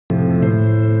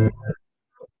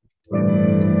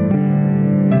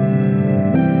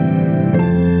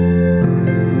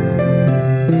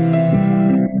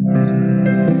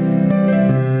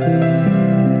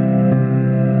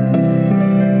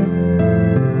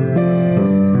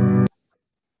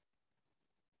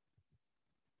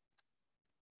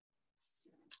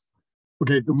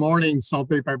Okay, good morning, South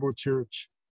Bay Bible Church.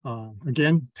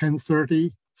 Again,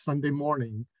 10:30 Sunday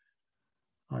morning.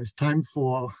 It's time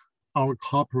for our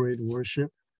corporate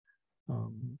worship.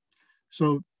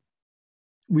 So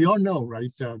we all know,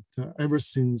 right, that ever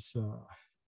since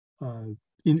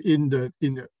in the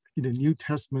New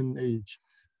Testament age,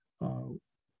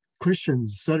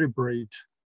 Christians celebrate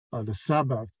the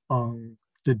Sabbath on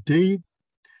the day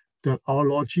that our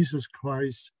Lord Jesus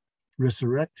Christ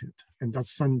resurrected, and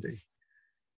that's Sunday.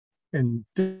 And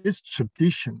this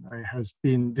tradition has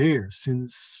been there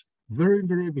since very,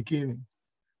 very beginning.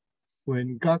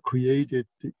 When God created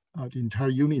the entire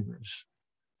universe,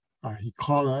 he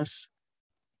called us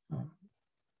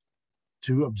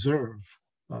to observe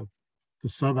the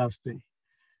Sabbath day.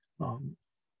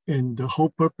 And the whole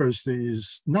purpose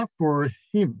is not for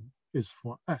him, it's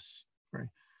for us, right?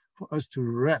 For us to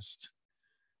rest,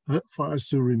 for us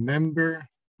to remember,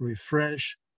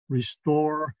 refresh,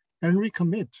 restore, and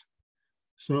recommit.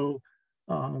 So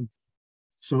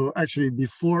actually,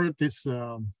 before this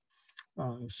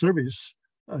service,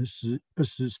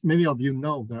 as many of you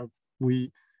know, that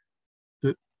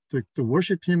the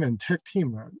worship team and tech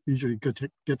team usually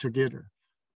get together,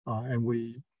 and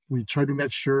we try to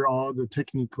make sure all the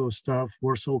technical stuff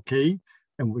works okay,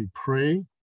 and we pray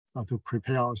to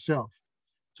prepare ourselves.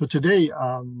 So today,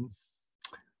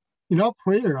 in our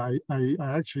prayer, I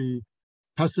actually,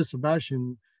 Pastor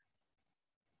Sebastian's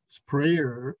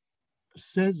prayer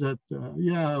says that,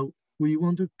 we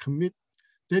want to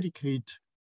dedicate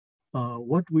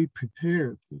what we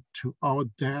prepared to our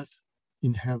death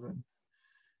in heaven.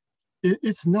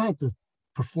 It's not the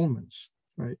performance,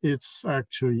 right? It's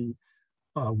actually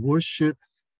worship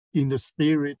in the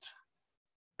spirit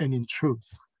and in truth.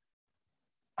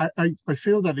 I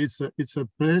feel that it's a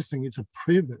blessing, it's a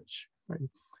privilege, right?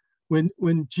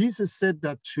 When Jesus said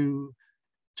that to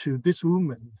this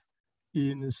woman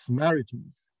in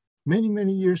Samaritan many,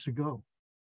 many years ago,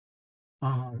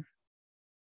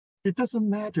 it doesn't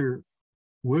matter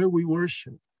where we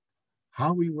worship,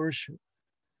 how we worship,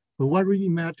 but what really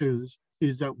matters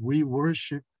is that we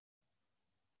worship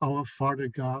our Father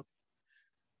God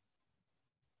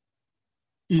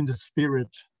in the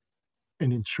spirit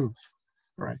and in truth,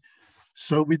 right?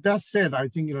 So with that said, I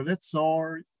think, let's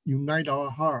all unite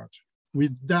our heart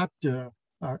with that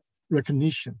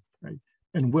recognition, right?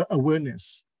 And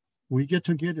awareness. We get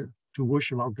together to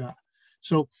worship our God.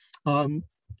 So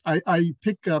I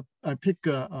pick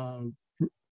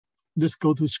this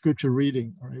go-to scripture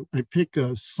reading. All right? I pick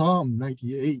Psalm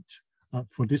 98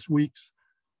 for this week's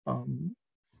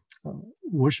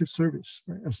worship service,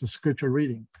 right, as a scripture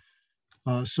reading.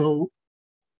 So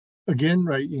again,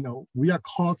 right, we are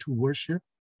called to worship.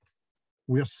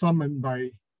 We are summoned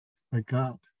by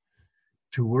God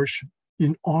to worship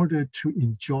in order to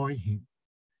enjoy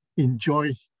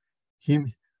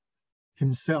him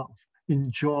himself,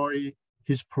 enjoy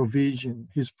his provision,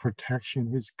 his protection,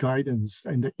 his guidance,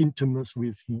 and the intimacy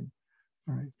with him.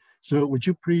 All right. So would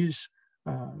you please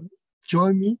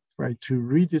join me, right, to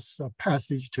read this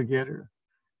passage together?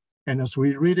 And as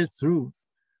we read it through,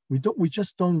 we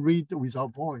just don't read with our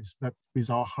voice, but with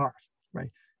our heart,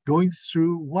 right? Going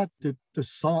through what the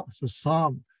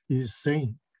psalm is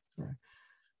saying. Right?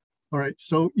 All right.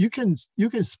 So you can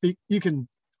speak, you can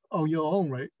on your own,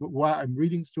 right? While I'm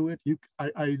reading through it,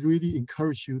 I really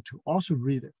encourage you to also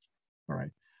read it, all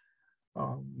right?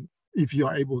 If you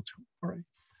are able to, all right?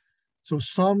 So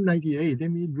Psalm 98, let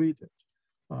me read it.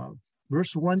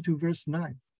 Verse 1 to verse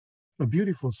 9, a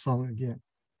beautiful song again.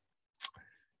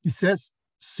 It says,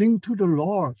 "Sing to the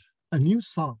Lord a new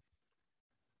song,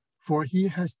 for he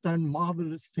has done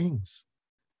marvelous things.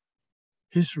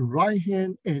 His right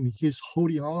hand and his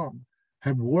holy arm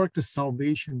have worked the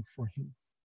salvation for him.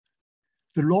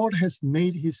 The Lord has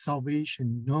made his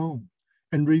salvation known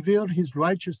and revealed his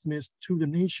righteousness to the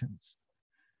nations.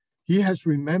 He has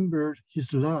remembered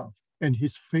his love and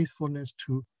his faithfulness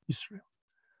to Israel.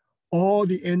 All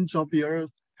the ends of the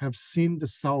earth have seen the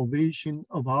salvation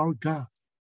of our God.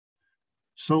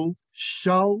 So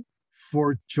shout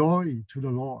for joy to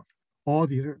the Lord, all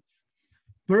the earth.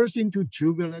 Burst into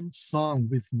jubilant song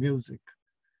with music.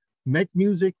 Make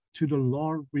music to the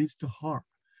Lord with the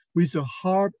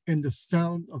harp and the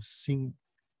sound of singing,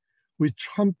 with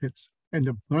trumpets and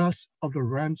the blast of the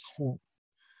ram's horn.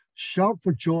 Shout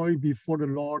for joy before the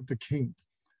Lord the King.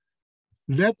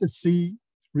 Let the sea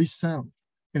resound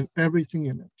and everything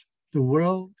in it, the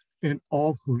world and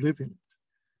all who live in it.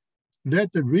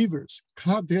 Let the rivers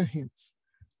clap their hands.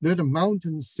 Let the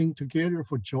mountains sing together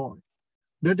for joy.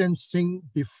 Let them sing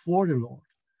before the Lord,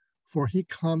 for he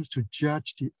comes to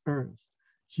judge the earth.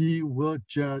 He will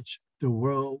judge the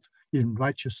world in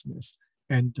righteousness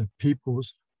and the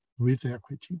peoples with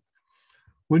equity.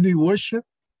 When we worship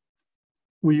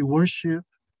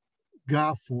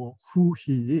God for who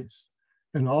he is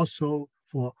and also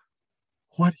for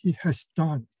what he has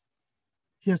done.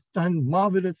 He has done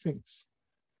marvelous things.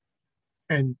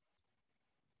 And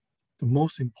the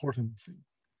most important thing,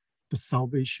 the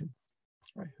salvation,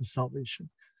 right? The salvation.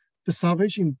 The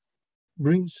salvation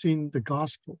brings in the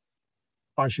gospel.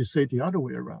 I should say the other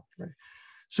way around, right?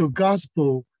 So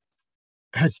gospel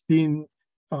has been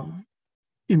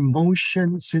in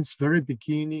motion since very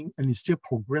beginning and is still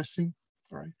progressing,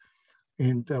 right?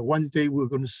 And one day we're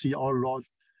going to see our Lord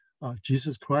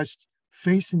Jesus Christ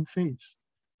face in face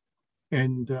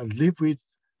and live with,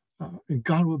 and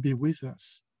God will be with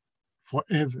us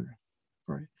forever,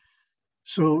 right?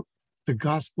 So the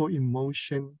gospel in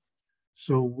motion.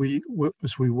 So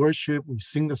as we worship, we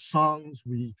sing the songs,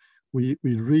 we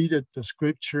read the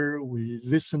scripture, we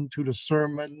listen to the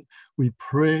sermon, we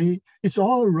pray. It's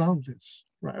all around this,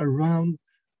 right? Around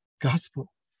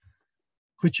gospel,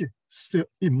 which is still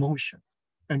in motion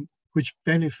and which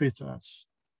benefits us.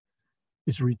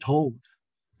 It's retold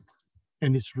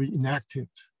and it's reenacted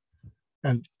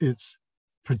and it's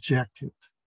projected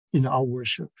in our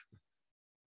worship.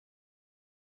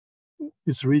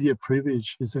 It's really a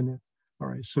privilege, isn't it? All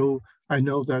right. So I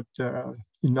know that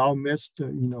in our midst,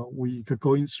 we are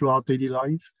going through our daily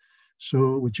life.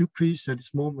 So would you please at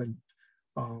this moment,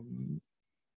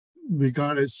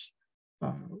 regardless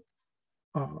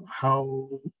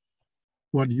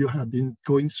what you have been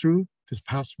going through this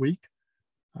past week,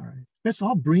 all right, let's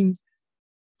all bring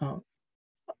a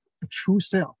true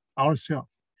self, ourselves,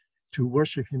 to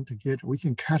worship him together. We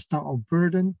can cast down our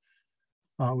burden.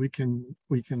 We can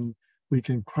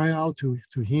cry out to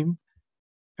him,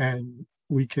 and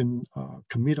we can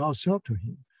commit ourselves to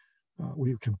him.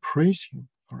 We can praise him.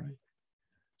 All right.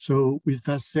 So with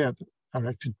that said, I'd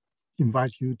like to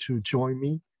invite you to join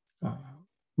me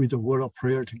with a word of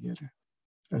prayer together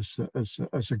as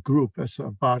a group, as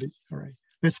a body. All right.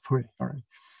 Let's pray. All right.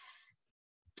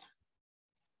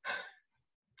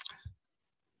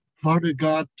 Father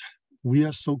God, we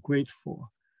are so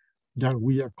grateful that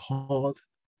we are called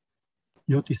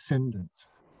your descendants,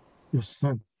 your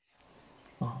son.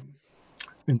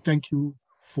 And thank you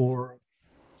for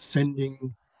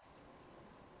sending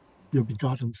your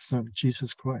begotten son,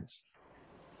 Jesus Christ,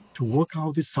 to work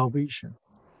out this salvation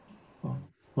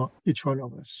for each one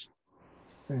of us.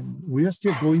 And we are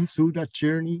still going through that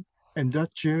journey, and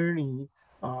that journey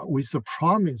with the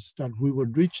promise that we will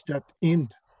reach that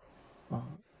end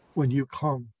when you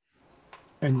come.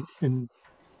 And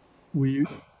we,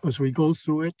 as we go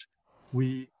through it,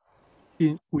 we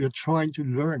are trying to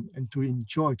learn and to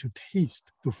enjoy, to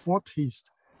taste, to foretaste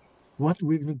what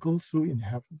we're going to go through in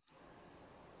heaven.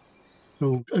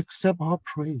 So accept our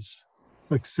praise,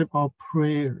 accept our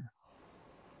prayer.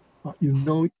 You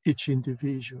know each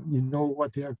individual, you know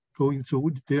what they are going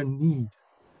through, their need.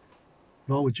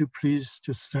 Lord, would you please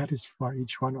just satisfy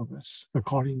each one of us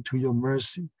according to your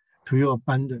mercy, to your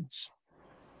abundance.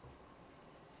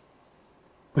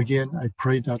 Again, I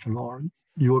pray that, Lord,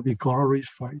 you will be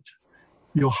glorified.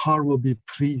 Your heart will be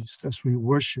pleased as we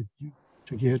worship you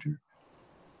together.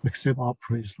 Accept our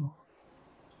praise, Lord.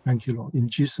 Thank you, Lord. In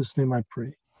Jesus' name I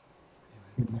pray.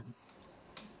 Amen.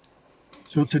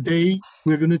 So today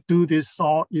we're going to do this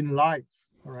all in live.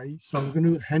 All right. So I'm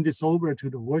going to hand this over to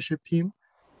the worship team.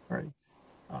 All right.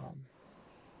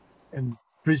 And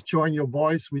please join your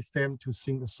voice with them to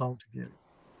sing the song together.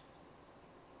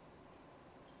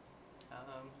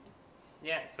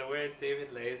 Yeah, so we're at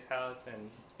David Lay's house, and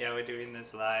yeah, we're doing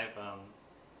this live.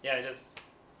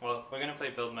 We're gonna play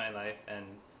Build My Life, and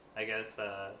I guess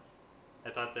I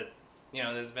thought that,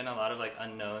 there's been a lot of like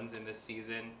unknowns in this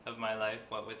season of my life,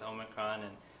 what with Omicron,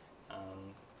 and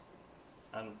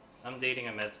I'm dating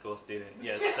a med school student.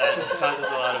 Yes, that causes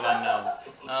a lot of unknowns.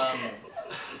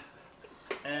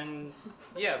 And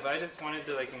yeah, but I just wanted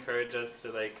to like encourage us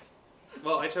to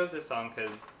I chose this song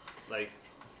because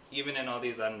even in all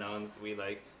these unknowns, we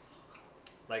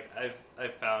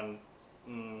I've found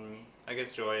I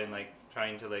guess joy in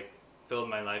trying to build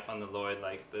my life on the Lord,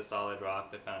 the solid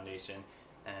rock, the foundation.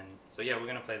 And so yeah, we're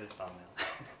gonna play this song now.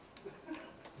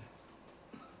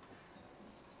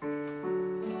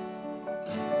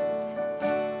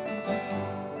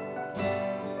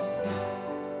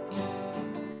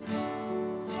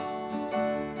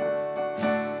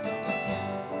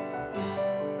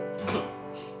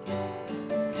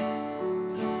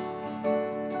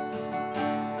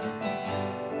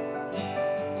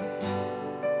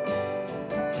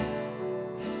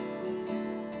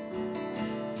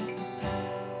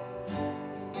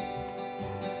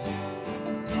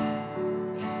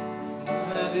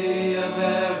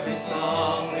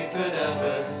 song we could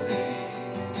ever sing.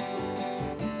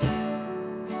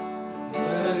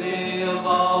 Worthy of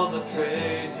all the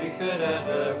praise we could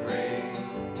ever bring.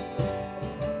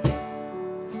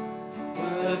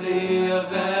 Worthy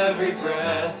of every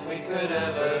breath we could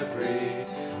ever breathe.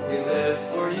 We live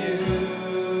for you.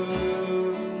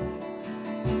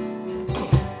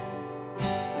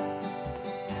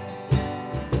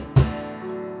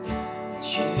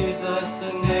 Jesus,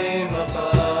 the name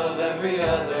above every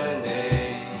other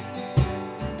name.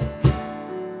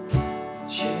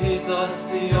 Jesus,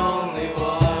 the only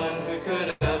one who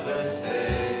could ever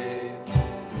save.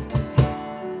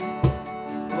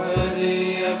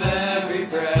 Worthy of every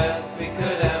breath we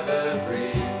could ever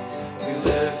breathe. We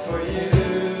live for you.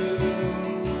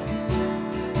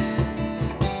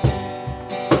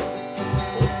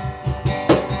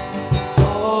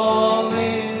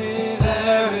 Holy,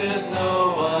 there is no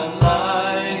one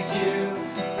like you.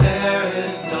 There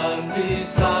is none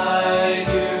beside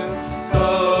you.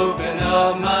 Open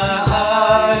up my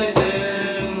eyes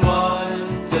in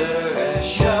wonder and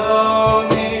show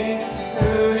me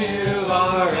who you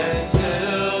are, and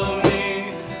fill me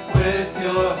with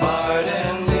your heart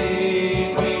and lead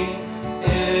me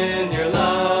in your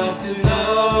love to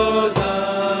those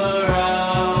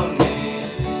around me.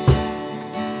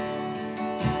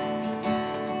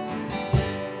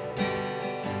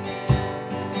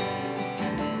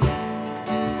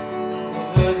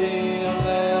 Worthy of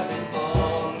every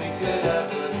song we could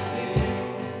ever sing.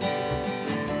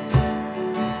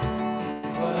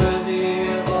 Worthy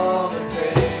of all the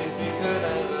praise we could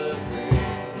ever bring.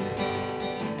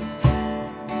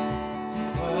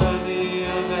 Worthy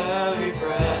of every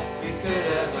breath we could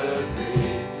ever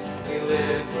breathe. We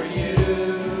live for you.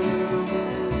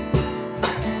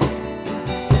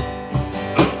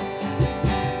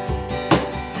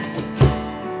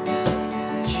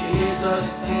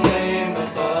 Jesus, the name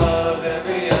above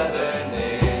every other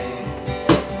name.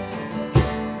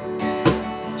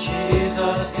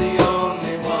 Jesus, the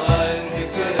only one who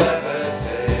could ever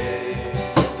save.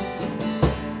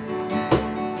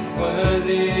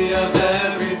 Worthy of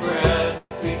every breath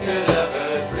we could ever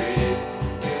breathe.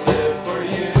 We live for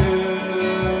you.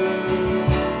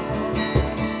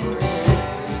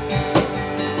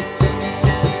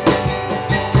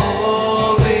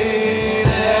 Holy,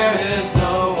 there is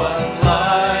no one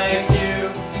like you.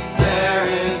 There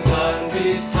is none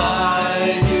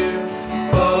beside you.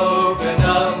 Open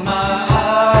up my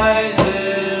eyes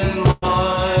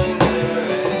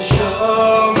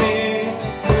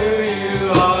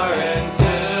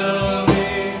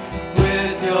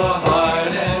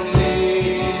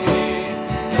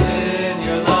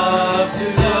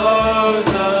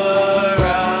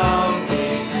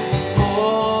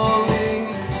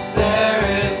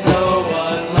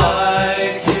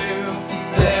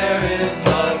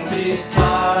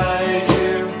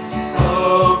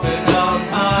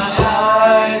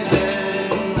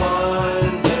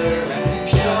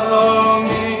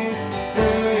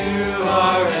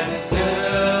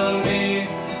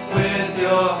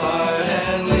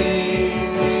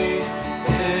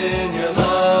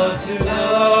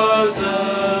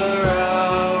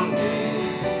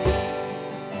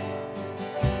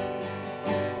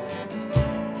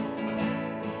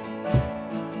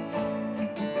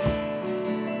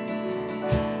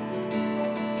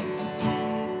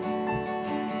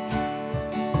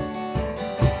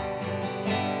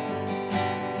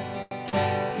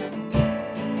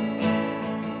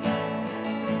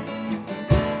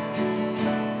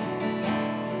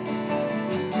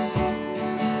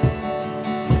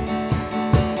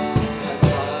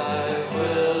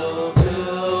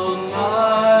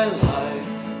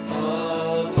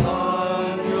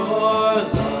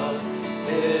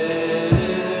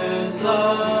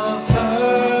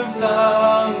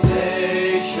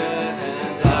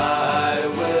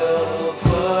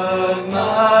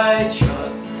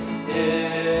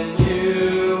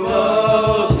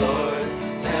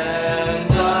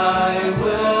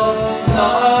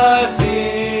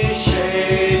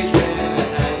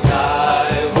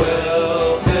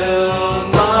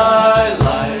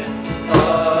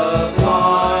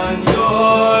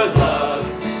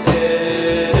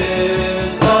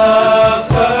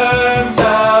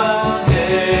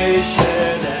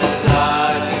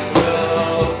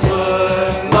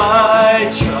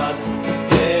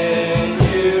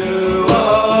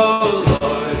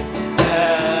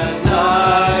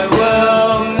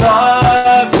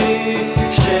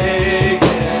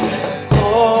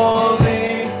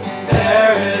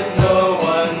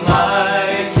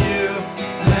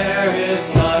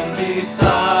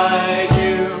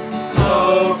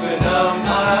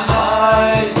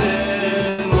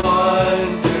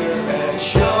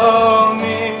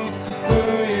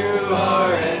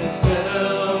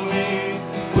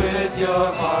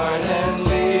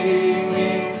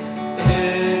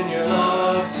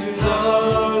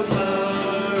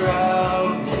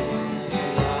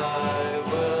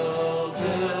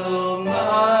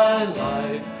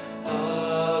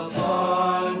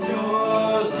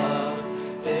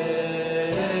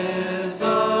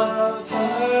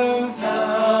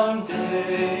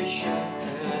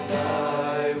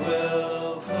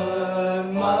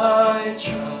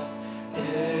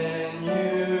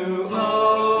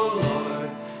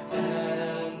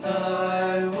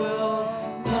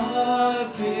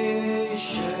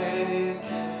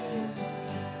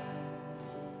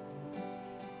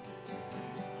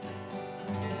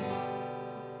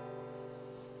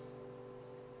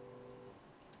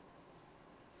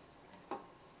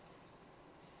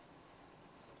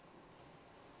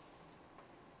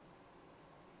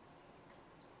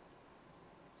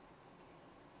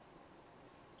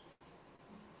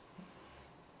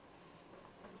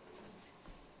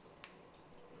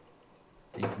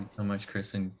you so much,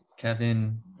 Chris and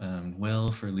Kevin,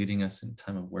 Will, for leading us in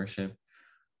time of worship.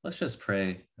 Let's just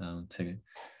pray to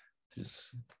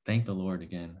just thank the Lord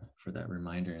again for that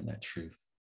reminder and that truth.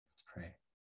 Let's pray.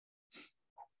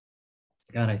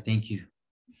 God, I thank you.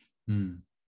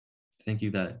 Thank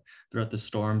you that throughout the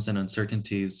storms and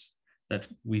uncertainties that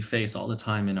we face all the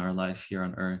time in our life here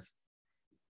on earth,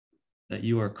 that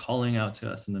you are calling out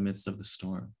to us in the midst of the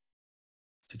storm,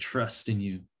 to trust in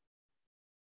you,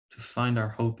 to find our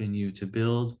hope in you, to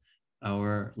build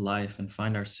our life and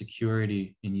find our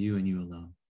security in you and you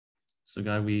alone. So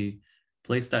God, we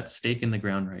place that stake in the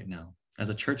ground right now as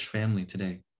a church family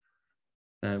today,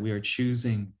 that we are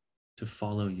choosing to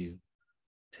follow you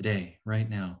today, right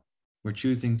now. We're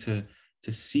choosing to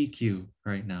seek you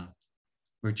right now.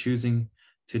 We're choosing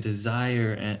to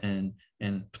desire and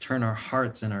turn our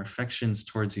hearts and our affections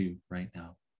towards you right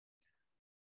now.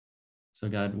 So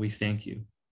God, we thank you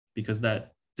because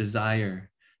that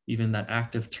desire, even that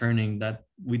act of turning, that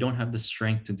we don't have the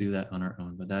strength to do that on our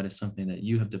own, but that is something that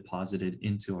you have deposited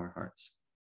into our hearts.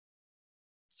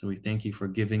 So we thank you for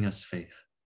giving us faith.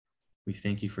 We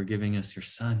thank you for giving us your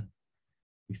Son.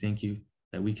 We thank you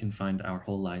that we can find our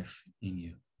whole life in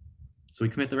you. So we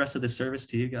commit the rest of this service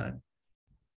to you, God.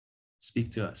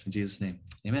 Speak to us in Jesus' name.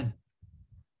 Amen.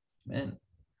 Amen.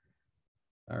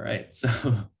 All right. So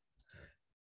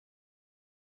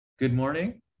good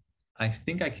morning. I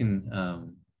think I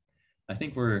can, I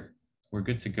think we're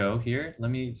good to go here.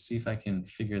 Let me see if I can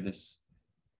figure this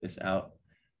out.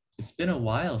 It's been a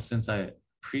while since I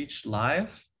preached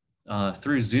live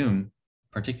through Zoom,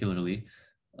 particularly,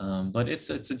 but it's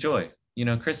a joy. You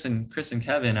know, Chris and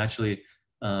Kevin actually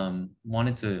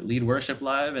wanted to lead worship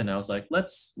live, and I was like,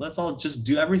 let's all just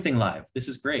do everything live. This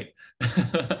is great.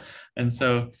 And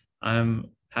so I'm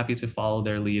happy to follow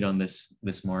their lead on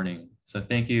this morning. So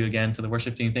thank you again to the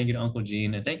worship team. Thank you to Uncle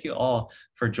Gene, and thank you all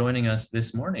for joining us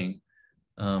this morning.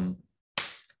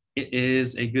 It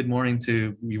is a good morning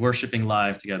to be worshiping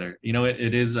live together. You know,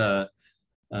 it is a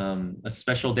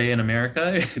special day in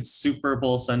America. It's Super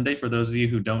Bowl Sunday for those of you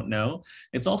who don't know.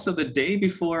 It's also the day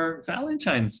before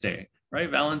Valentine's Day, right?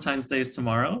 Valentine's Day is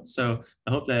tomorrow. So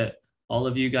I hope that all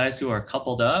of you guys who are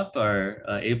coupled up are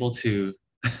able to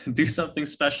do something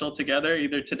special together,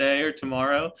 either today or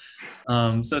tomorrow.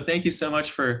 So thank you so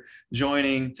much for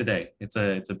joining today. It's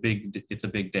a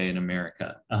big day in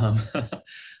America.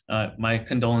 My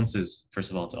condolences,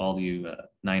 first of all, to all you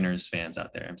Niners fans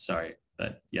out there. I'm sorry.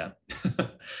 But yeah.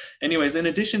 Anyways, in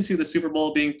addition to the Super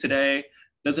Bowl being today,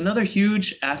 there's another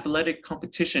huge athletic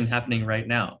competition happening right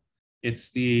now. It's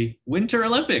the Winter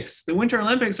Olympics. The Winter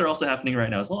Olympics are also happening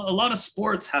right now. There's a lot of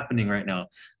sports happening right now.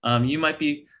 You might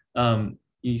be,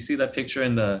 you see that picture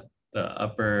in the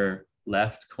upper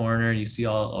left corner. You see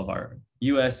all of our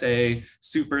USA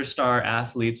superstar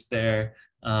athletes there.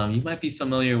 You might be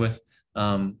familiar with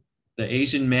the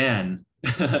Asian man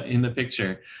in the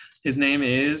picture. His name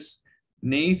is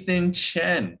Nathan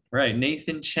Chen, right?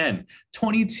 Nathan Chen,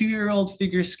 22-year-old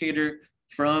figure skater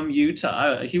from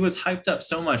Utah. He was hyped up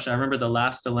so much. I remember the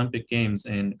last Olympic Games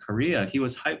in Korea. He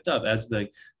was hyped up as the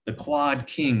quad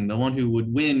king, the one who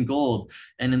would win gold.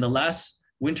 And in the last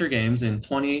Winter Games in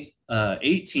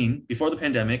 2018, before the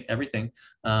pandemic, everything,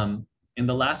 in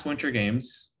the last Winter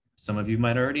Games, some of you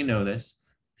might already know this,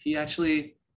 he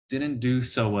actually didn't do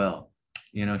so well.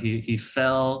 You know, he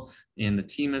fell in the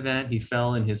team event. He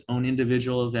fell in his own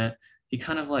individual event. He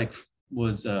kind of like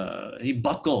was, he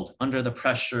buckled under the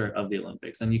pressure of the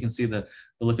Olympics. And you can see the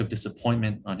look of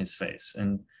disappointment on his face.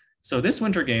 And so this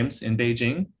Winter Games in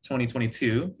Beijing,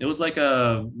 2022, it was like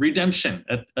a redemption,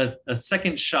 a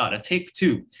second shot, a take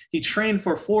two. He trained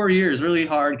for 4 years really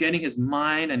hard, getting his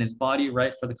mind and his body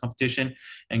right for the competition.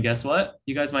 And guess what?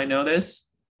 You guys might know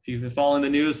this. If you've followed the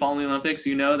news, following the Olympics,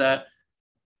 you know that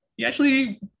he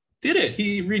actually did it.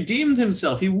 He redeemed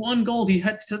himself. He won gold. He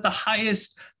had the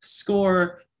highest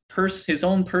score, his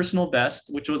own personal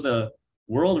best, which was a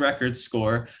world record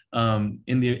score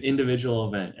in the individual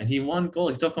event. And he won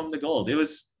gold. He took home the gold.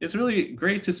 It's really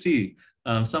great to see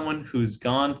someone who's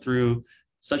gone through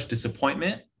such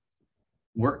disappointment,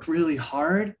 worked really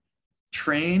hard,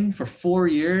 trained for 4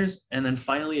 years, and then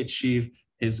finally achieve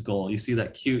his goal. You see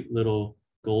that cute little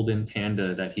golden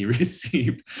panda that he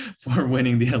received for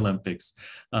winning the Olympics.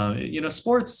 You know,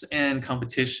 sports and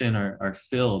competition are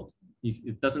filled.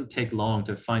 It doesn't take long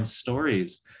to find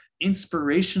stories,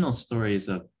 inspirational stories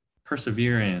of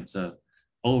perseverance, of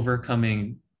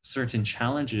overcoming certain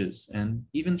challenges, and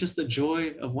even just the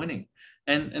joy of winning.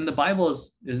 And the Bible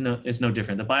is no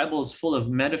different. The Bible is full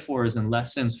of metaphors and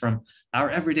lessons from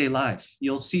our everyday life.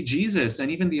 You'll see Jesus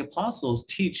and even the apostles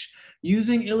teach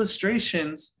using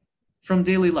illustrations from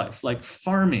daily life, like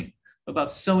farming,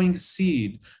 about sowing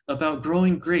seed, about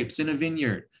growing grapes in a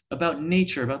vineyard, about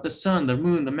nature, about the sun, the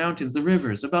moon, the mountains, the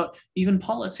rivers, about even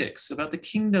politics, about the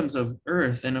kingdoms of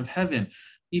earth and of heaven,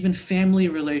 even family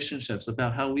relationships,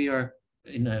 about how we are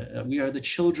the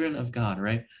children of God,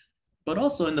 right? But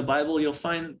also in the Bible, you'll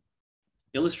find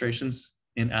illustrations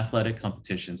in athletic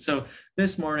competition. So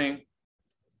this morning,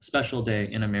 special day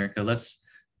in America, let's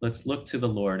look to the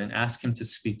Lord and ask him to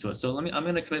speak to us. So I'm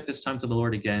going to commit this time to the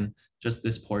Lord again, just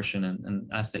this portion, and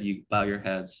ask that you bow your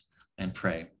heads and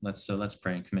pray. Let's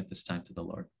pray and commit this time to the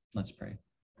Lord. Let's pray.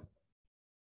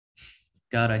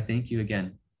 God, I thank you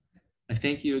again. I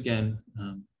thank you again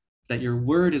that your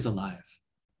word is alive.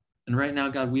 And right now,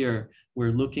 God, we're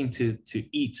looking to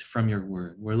eat from your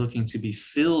word. We're looking to be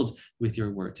filled with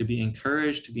your word, to be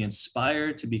encouraged, to be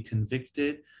inspired, to be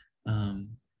convicted.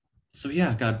 So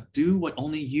yeah, God, do what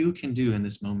only you can do in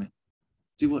this moment.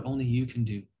 Do what only you can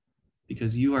do,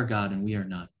 because you are God and we are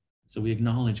not. So we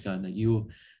acknowledge, God, that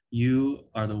you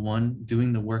are the one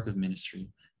doing the work of ministry.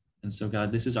 And so,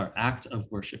 God, this is our act of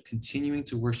worship, continuing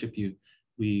to worship you.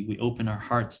 We open our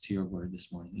hearts to your word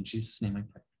this morning. In Jesus' name I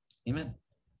pray. Amen.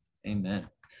 Amen.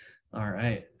 All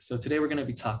right. So today we're going to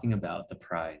be talking about the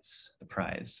prize. The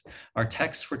prize. Our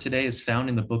text for today is found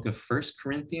in the book of 1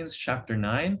 Corinthians chapter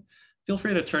 9. Feel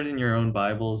free to turn in your own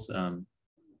Bibles,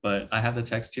 but I have the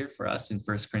text here for us in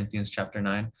 1 Corinthians chapter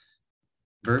 9,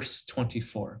 verse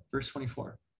 24. Verse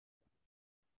 24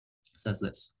 says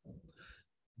this: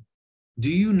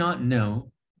 "Do you not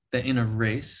know that in a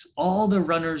race all the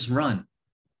runners run,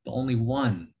 but only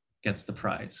one gets the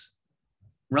prize?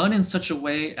 Run in such a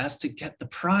way as to get the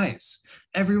prize.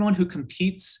 Everyone who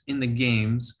competes in the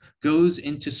games goes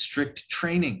into strict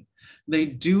training. They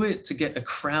do it to get a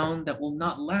crown that will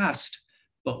not last,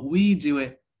 but we do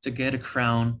it to get a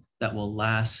crown that will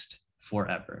last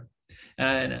forever."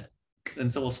 And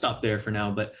so we'll stop there for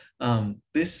now. But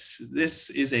this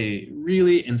is a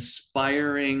really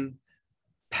inspiring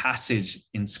passage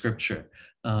in Scripture.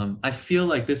 I feel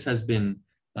like this has been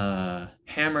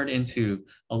hammered into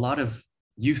a lot of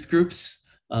youth groups,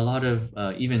 a lot of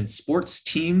even sports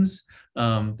teams.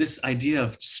 This idea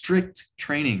of strict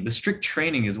training. The strict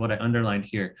training is what I underlined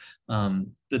here.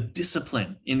 The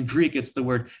discipline. In Greek, it's the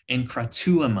word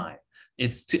enkrateuomai.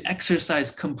 It's to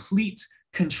exercise complete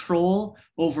control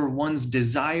over one's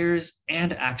desires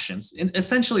and actions. And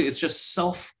essentially, it's just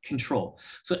self-control.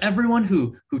 So everyone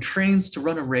who trains to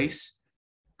run a race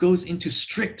goes into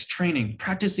strict training,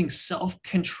 practicing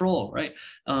self-control, right?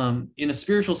 In a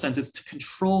spiritual sense, it's to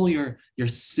control your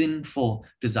sinful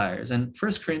desires. And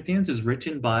 1 Corinthians is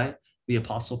written by the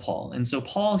Apostle Paul. And so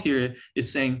Paul here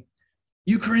is saying,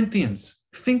 you Corinthians,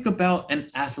 think about an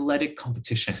athletic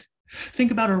competition.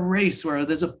 Think about a race where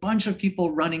there's a bunch of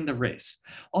people running the race.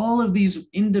 All of these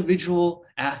individual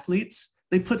athletes,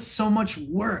 they put so much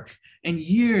work and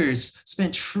years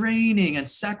spent training and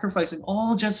sacrificing,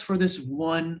 all just for this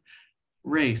one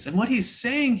race. And what he's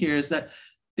saying here is that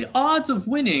the odds of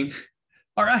winning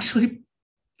are actually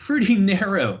pretty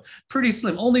narrow, pretty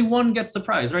slim. Only one gets the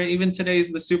prize, right? Even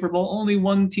today's the Super Bowl, only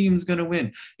one team's going to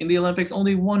win. In the Olympics,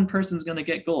 only one person's going to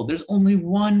get gold. There's only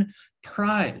one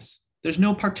prize. There's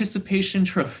no participation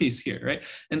trophies here, right?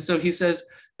 And so he says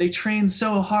they train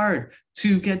so hard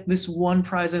to get this one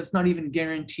prize, and it's not even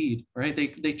guaranteed, right?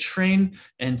 They train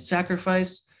and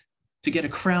sacrifice to get a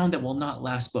crown that will not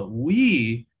last. But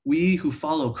we who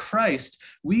follow Christ,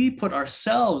 we put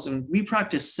ourselves and we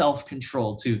practice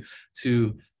self-control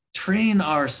to train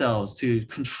ourselves, to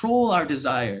control our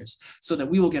desires so that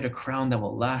we will get a crown that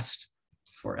will last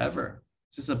forever.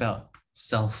 This is about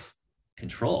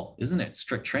self-control, isn't it?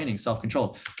 Strict training,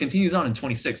 self-control. Continues on in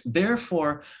 26.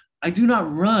 Therefore, I do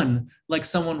not run like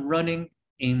someone running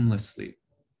aimlessly.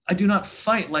 I do not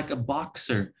fight like a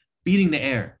boxer beating the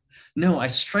air. No, I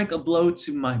strike a blow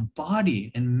to my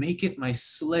body and make it my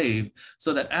slave,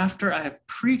 so that after I have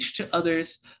preached to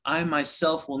others, I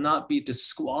myself will not be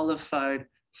disqualified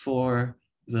for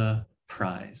the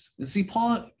prize. And see,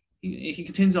 Paul, he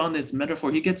continues on this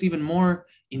metaphor. He gets even more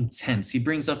intense. He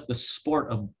brings up the sport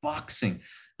of boxing.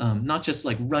 Not just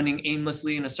like running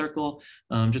aimlessly in a circle,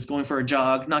 just going for a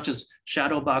jog, not just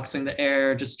shadow boxing the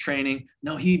air, just training.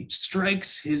 No, he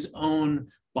strikes his own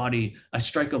body. I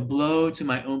strike a blow to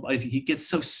my own body. He gets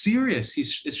so serious.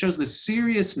 It shows the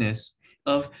seriousness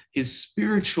of his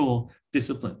spiritual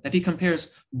discipline, that he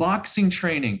compares boxing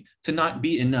training to not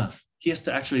be enough. He has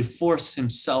to actually force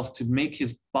himself to make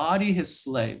his body his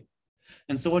slave.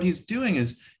 And so what he's doing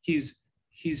is he's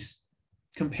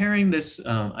comparing this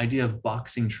idea of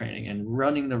boxing training and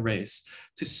running the race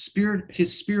to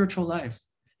his spiritual life.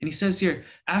 And he says here,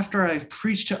 after I've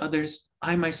preached to others,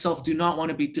 I myself do not want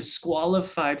to be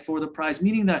disqualified for the prize,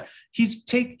 meaning that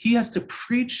he has to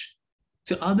preach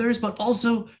to others, but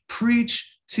also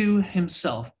preach to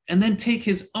himself, and then take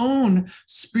his own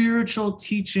spiritual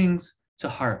teachings to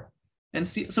heart. And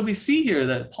so we see here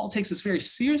that Paul takes this very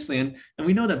seriously, and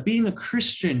we know that being a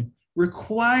Christian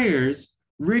requires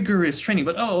rigorous training.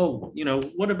 But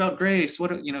what about grace?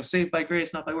 Saved by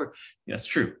grace, not by work. Yes,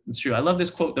 true. It's true. I love this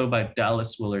quote though by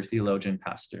Dallas Willard, theologian,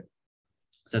 pastor.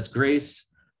 It says, grace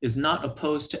is not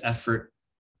opposed to effort,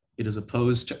 it is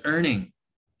opposed to earning.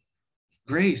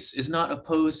 Grace is not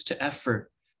opposed to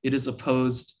effort, it is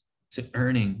opposed to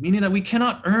earning, meaning that we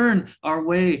cannot earn our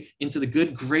way into the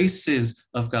good graces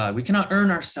of God. We cannot earn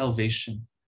our salvation,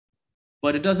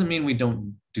 but it doesn't mean we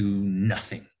don't do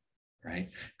nothing, right?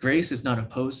 Grace is not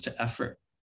opposed to effort.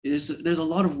 There's a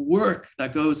lot of work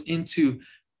that goes into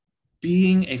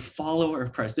being a follower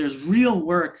of Christ. There's real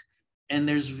work, and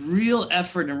there's real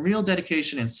effort and real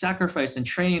dedication and sacrifice and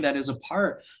training that is a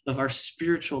part of our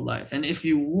spiritual life. And if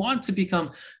you want to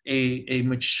become a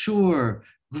mature,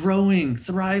 growing,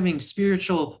 thriving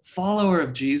spiritual follower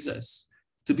of Jesus,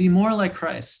 to be more like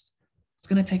Christ, it's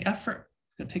going to take effort.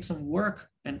 It's going to take some work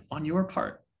and on your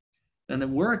part. And the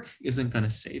work isn't going to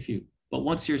save you. But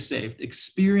once you're saved,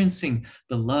 experiencing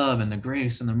the love and the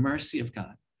grace and the mercy of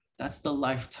God, that's the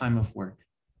lifetime of work.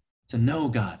 To know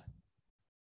God,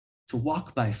 to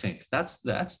walk by faith, that's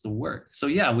the work. So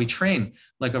yeah, we train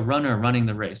like a runner running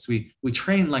the race. We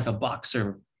train like a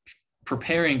boxer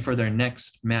preparing for their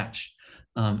next match.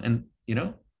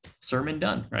 Sermon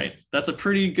done, right? That's a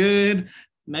pretty good,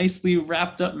 nicely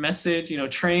wrapped up message.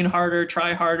 Train harder,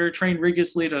 try harder, train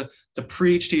rigorously to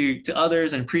preach to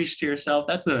others and preach to yourself.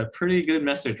 That's a pretty good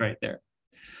message right there.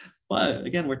 But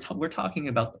again, we're talking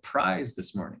about the prize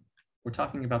this morning. We're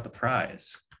talking about the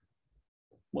prize.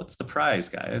 What's the prize,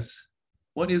 guys?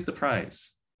 What is the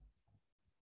prize?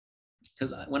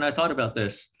 Because when I thought about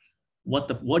this,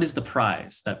 what is the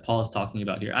prize that Paul is talking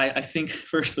about here? I think,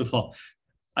 first of all,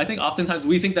 oftentimes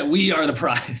we think that we are the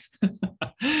prize.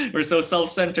 We're so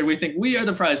self-centered. We think we are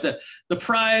the prize, that the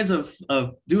prize of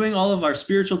doing all of our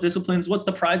spiritual disciplines. What's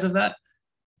the prize of that?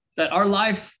 That our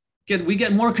life, we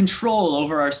get more control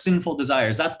over our sinful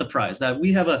desires. That's the prize. That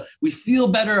we feel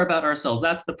better about ourselves.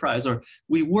 That's the prize. Or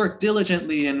we work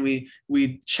diligently and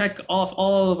we check off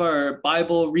all of our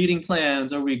Bible reading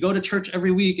plans, or we go to church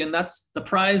every week. And that's the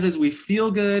prize, is we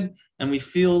feel good and we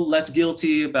feel less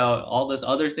guilty about all those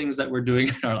other things that we're doing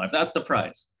in our life. That's the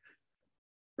prize,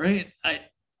 right?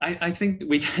 I think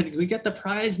we get the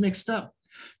prize mixed up.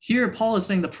 Here, Paul is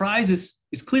saying the prize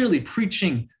is clearly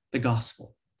preaching the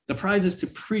gospel. The prize is to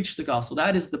preach the gospel.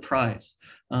 That is the prize.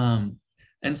 And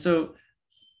so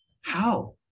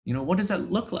how, what does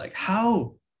that look like?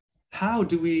 How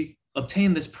do we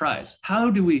obtain this prize? How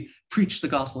do we preach the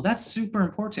gospel? That's super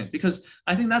important, because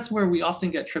I think that's where we often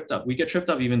get tripped up. We get tripped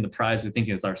up even the prize, we think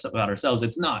it's about ourselves.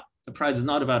 It's not. The prize is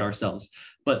not about ourselves.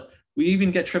 But we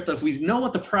even get tripped up. If we know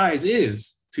what the prize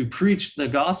is to preach the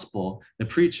gospel, to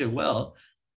preach it well,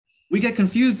 we get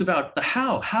confused about the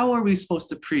how. How are we supposed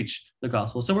to preach the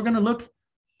gospel? So we're going to look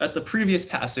at the previous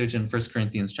passage in 1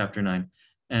 Corinthians chapter 9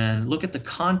 and look at the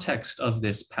context of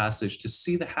this passage to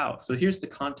see the how. So here's the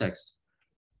context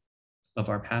of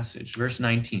our passage, verse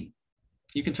 19.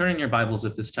 You can turn in your Bibles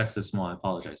if this text is small, I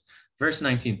apologize. Verse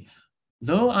 19,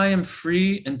 though I am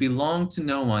free and belong to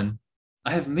no one,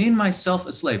 I have made myself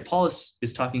a slave. Paul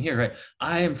is talking here, right?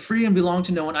 I am free and belong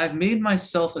to no one. I've made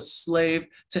myself a slave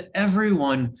to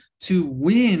everyone to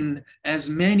win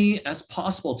as many as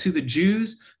possible. To the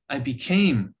Jews, I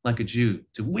became like a Jew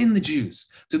to win the Jews.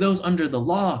 To those under the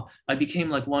law, I became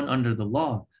like one under the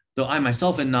law, though I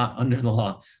myself am not under the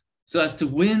law, so as to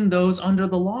win those under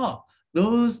the law.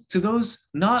 To those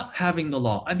not having the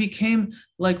law, I became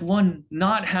like one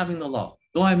not having the law,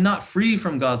 though I'm not free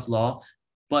from God's law,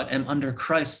 but am under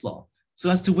Christ's law, so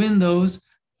as to win those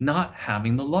not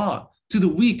having the law. To the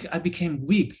weak, I became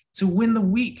weak to win the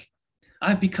weak.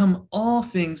 I've become all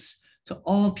things to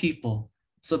all people,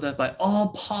 so that by all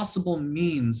possible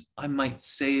means I might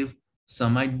save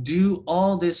some. I do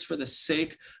all this for the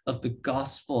sake of the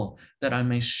gospel, that I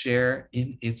may share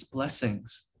in its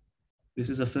blessings. This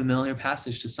is a familiar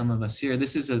passage to some of us here.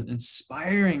 This is an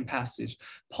inspiring passage.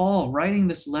 Paul writing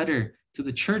this letter to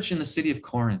the church in the city of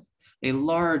Corinth, a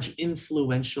large,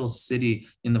 influential city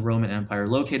in the Roman Empire,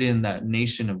 located in that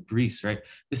nation of Greece, right?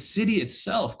 The city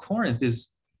itself, Corinth, is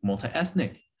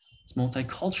multi-ethnic. It's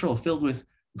multicultural, filled with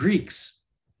Greeks,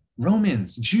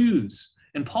 Romans, Jews.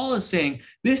 And Paul is saying,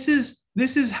 this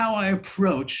is how I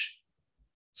approach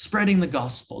spreading the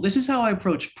gospel. This is how I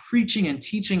approach preaching and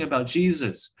teaching about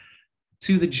Jesus,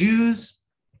 to the Jews,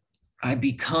 I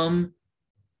become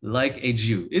like a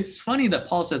Jew. It's funny that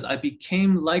Paul says, I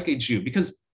became like a Jew,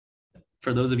 because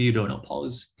for those of you who don't know, Paul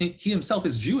he himself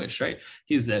is Jewish, right?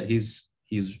 He was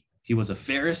a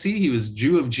Pharisee. He was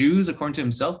Jew of Jews, according to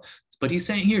himself. But he's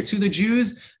saying here, to the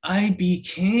Jews, I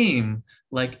became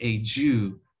like a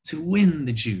Jew to win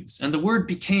the Jews. And the word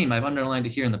became, I've underlined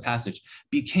it here in the passage,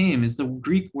 became is the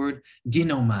Greek word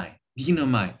ginomai.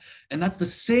 And that's the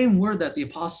same word that the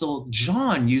Apostle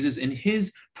John uses in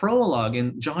his prologue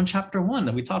in John chapter 1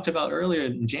 that we talked about earlier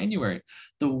in January.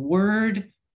 The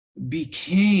word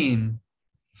became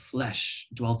flesh,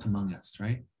 dwelt among us,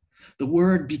 right? The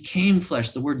word became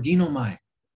flesh, the word ginomai,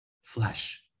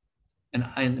 flesh.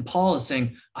 And Paul is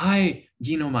saying, I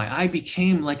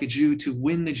became like a Jew to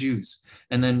win the Jews.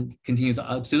 And then continues,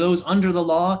 to those under the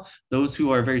law, those who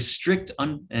are very strict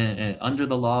under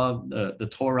the law, the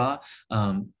Torah,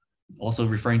 also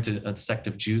referring to a sect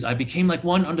of Jews, I became like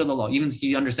one under the law. Even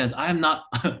he understands, I am not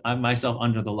I'm myself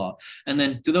under the law. And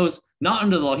then to those not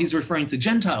under the law, he's referring to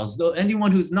Gentiles, though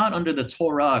anyone who's not under the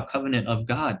Torah covenant of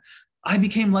God. I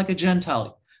became like a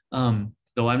Gentile.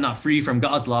 Though I'm not free from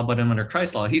God's law, but I'm under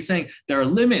Christ's law. He's saying there are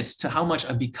limits to how much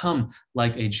I become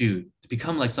like a Jew, to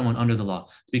become like someone under the law,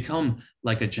 to become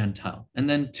like a Gentile. And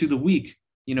then to the weak,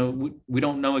 we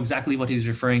don't know exactly what he's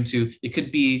referring to. It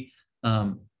could be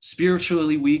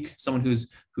spiritually weak, someone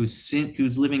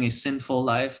who's living a sinful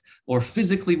life, or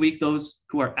physically weak, those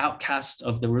who are outcast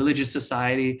of the religious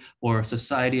society or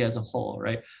society as a whole,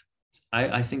 right?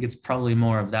 I think it's probably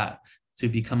more of that. To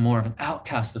become more of an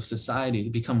outcast of society, to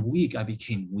become weak, I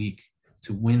became weak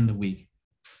to win the weak.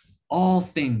 All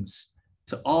things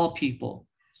to all people,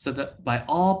 so that by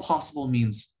all possible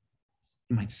means,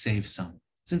 he might save some.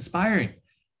 It's inspiring.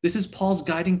 This is Paul's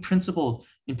guiding principle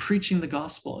in preaching the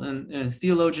gospel. And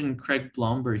theologian Craig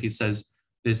Blomberg, he says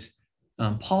this,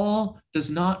 Paul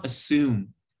does not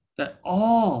assume that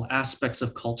all aspects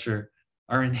of culture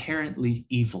are inherently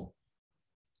evil,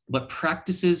 but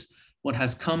practices what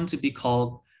has come to be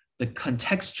called the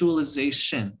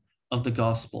contextualization of the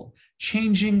gospel,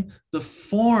 changing the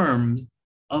form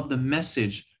of the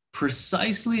message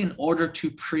precisely in order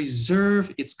to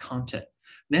preserve its content.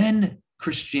 Then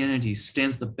Christianity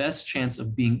stands the best chance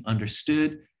of being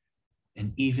understood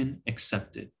and even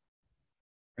accepted,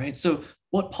 right? So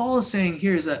what Paul is saying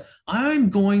here is that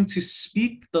I'm going to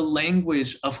speak the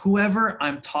language of whoever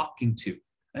I'm talking to.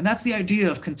 And that's the idea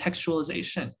of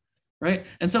contextualization. Right.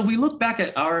 And so we look back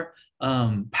at our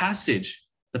passage,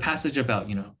 the passage about,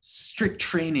 strict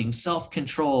training,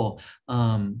 self-control,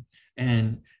 and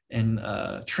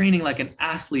training like an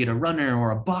athlete, a runner, or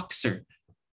a boxer.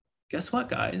 Guess what,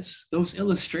 guys? Those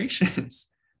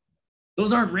illustrations,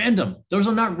 those aren't random. Those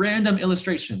are not random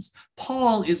illustrations.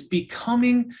 Paul is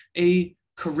becoming a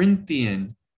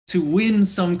Corinthian to win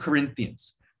some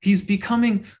Corinthians. He's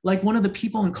becoming like one of the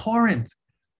people in Corinth.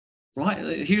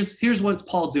 Right. Here's what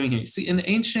Paul doing here. See, in the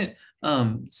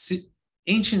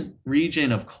ancient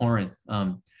region of Corinth,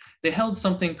 they held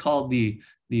something called the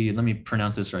let me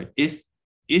pronounce this right,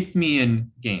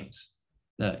 Isthmian Games.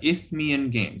 The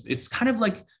Isthmian Games. It's kind of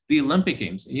like the Olympic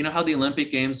Games. You know how the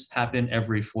Olympic Games happen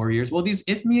every 4 years? Well, these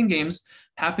Isthmian Games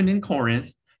happened in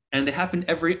Corinth, and they happened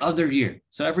every other year.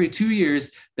 So every 2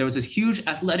 years, there was this huge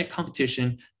athletic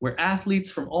competition where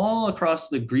athletes from all across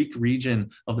the Greek region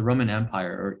of the Roman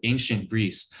Empire, or ancient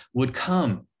Greece, would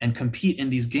come and compete in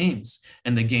these games.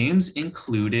 And the games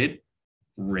included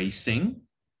racing,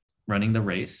 running the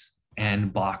race,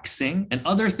 and boxing, and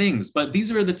other things. But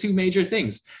these were the two major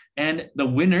things. And the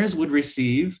winners would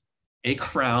receive a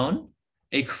crown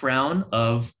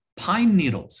of pine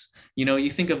needles.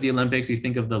 You think of the Olympics, you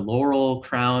think of the laurel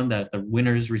crown that the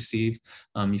winners receive.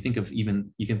 You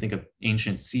can think of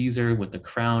ancient Caesar with the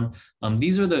crown.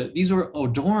 These were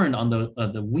adorned on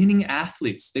the winning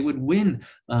athletes. They would win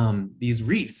these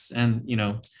wreaths, and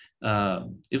it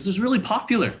was really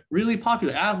popular.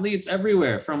 Athletes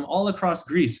everywhere from all across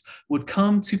Greece would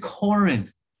come to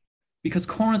Corinth, because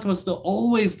Corinth was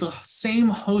always the same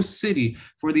host city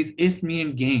for these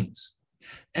Isthmian Games.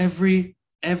 Every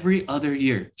other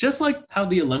year, just like how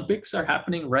the Olympics are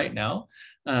happening right now.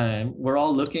 We're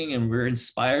all looking and we're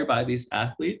inspired by these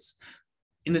athletes.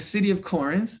 In the city of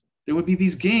Corinth, there would be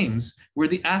these games where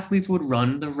the athletes would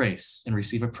run the race and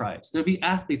receive a prize. There'd be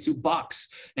athletes who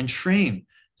box and train.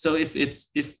 So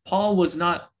if Paul was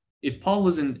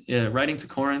writing to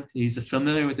Corinth, he's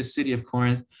familiar with the city of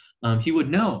Corinth, he would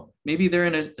know maybe they're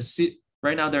in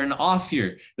right now they're in off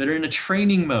year, they're in a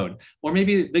training mode, or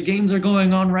maybe the games are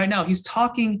going on right now. He's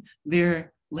talking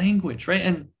their language, right?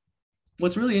 And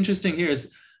what's really interesting here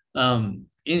is in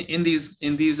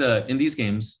these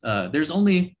games, there's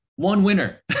only one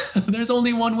winner. There's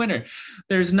only one winner.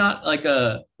 There's not like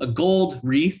a gold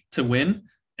wreath to win,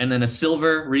 and then a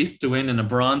silver wreath to win, and a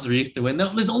bronze wreath to win.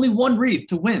 No, there's only one wreath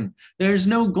to win. There's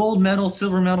no gold medal,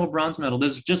 silver medal, bronze medal.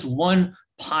 There's just one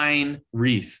pine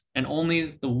wreath, and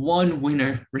only the one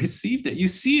winner received it. You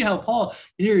see how Paul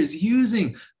here is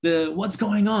using what's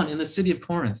going on in the city of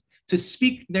Corinth to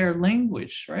speak their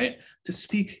language, right? To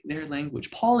speak their language.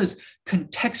 Paul is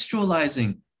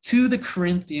contextualizing to the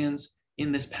Corinthians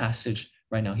in this passage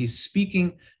right now. He's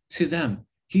speaking to them.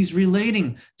 He's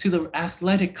relating to the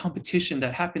athletic competition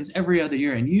that happens every other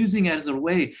year and using it as a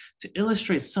way to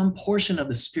illustrate some portion of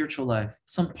the spiritual life,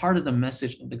 some part of the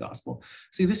message of the gospel.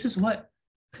 See, this is what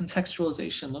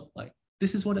contextualization looked like.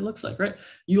 This is what it looks like, right?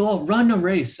 You all run a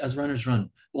race as runners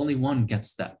run. Only one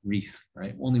gets that wreath,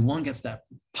 right? Only one gets that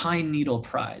pine needle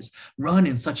prize. Run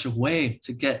in such a way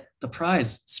to get the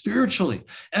prize spiritually.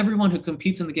 Everyone who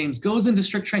competes in the games goes into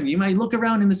strict training. You might look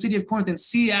around in the city of Corinth and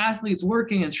see athletes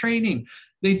working and training.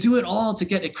 They do it all to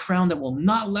get a crown that will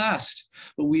not last,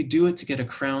 but we do it to get a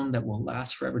crown that will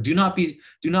last forever. Do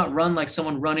not run like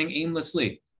someone running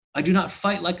aimlessly. I do not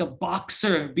fight like a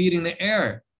boxer beating the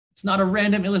air. It's not a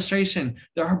random illustration.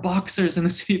 There are boxers in the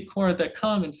city of Corinth that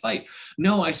come and fight.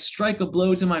 No, I strike a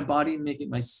blow to my body and make it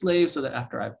my slave so that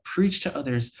after I've preached to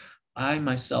others, I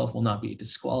myself will not be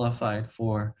disqualified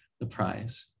for the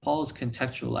prize. Paul is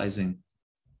contextualizing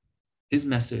his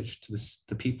message to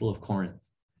the people of Corinth,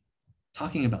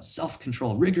 talking about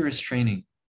self-control, rigorous training,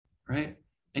 right?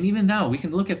 And even now we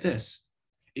can look at this.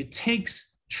 It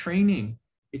takes training.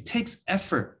 It takes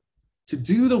effort to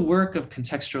do the work of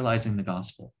contextualizing the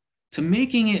gospel, to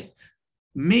making it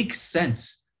make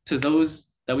sense to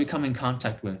those that we come in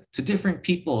contact with, to different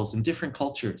peoples and different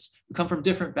cultures who come from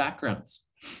different backgrounds.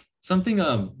 Something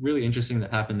really interesting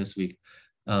that happened this week,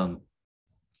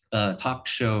 talk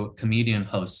show comedian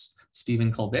host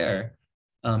Stephen Colbert,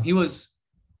 he was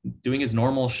doing his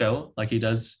normal show like he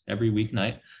does every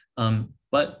weeknight,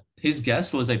 but his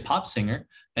guest was a pop singer,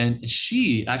 and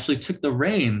she actually took the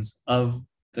reins of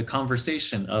the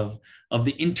conversation, of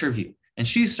the interview. And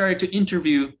she started to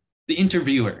interview the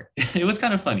interviewer. It was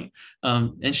kind of funny.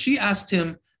 And she asked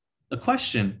him a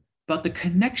question about the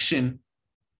connection,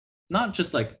 not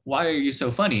just like, why are you so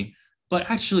funny, but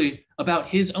actually about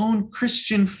his own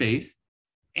Christian faith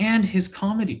and his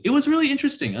comedy. It was really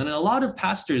interesting. And a lot of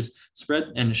pastors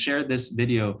spread and shared this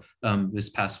video this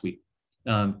past week.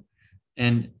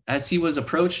 And as he was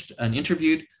approached and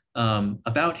interviewed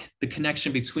about the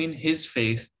connection between his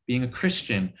faith, being a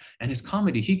Christian, and his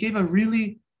comedy, he gave a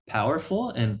really powerful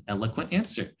and eloquent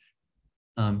answer.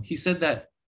 He said that,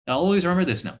 I'll always remember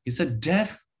this now. He said,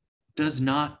 death does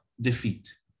not defeat.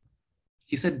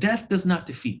 He said, death does not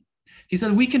defeat. He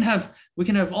said, we can have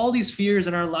all these fears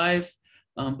in our life,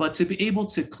 but to be able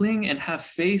to cling and have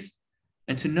faith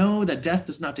and to know that death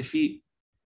does not defeat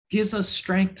gives us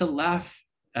strength to laugh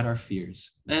at our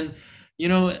fears. And you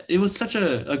know, it was such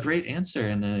a great answer,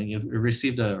 and it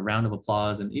received a round of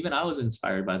applause. And even I was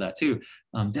inspired by that too.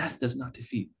 Death does not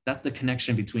defeat. That's the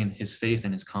connection between his faith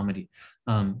and his comedy.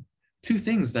 Two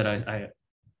things that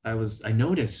I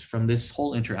noticed from this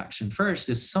whole interaction. First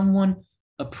is someone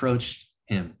approached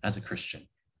him as a Christian.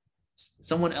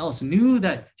 Someone else knew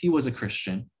that he was a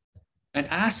Christian and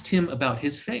asked him about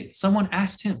his faith. Someone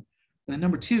asked him. And then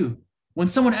number two, when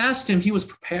someone asked him, he was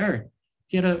prepared.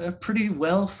 He had a pretty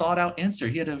well thought out answer.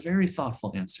 He had a very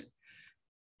thoughtful answer.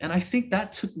 And I think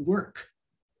that took work.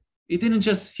 He didn't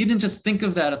just think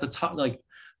of that at the top, like,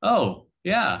 oh,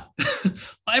 yeah.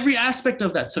 Every aspect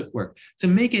of that took work. To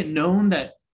make it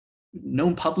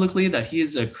known publicly that he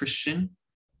is a Christian,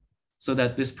 so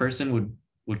that this person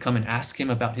would come and ask him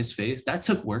about his faith, that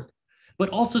took work. But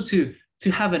also to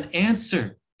have an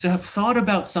answer, to have thought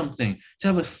about something, to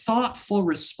have a thoughtful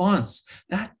response,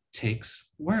 that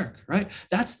takes work, right?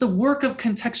 That's the work of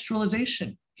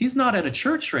contextualization. He's not at a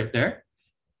church right there.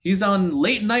 He's on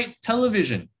late night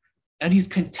television, and he's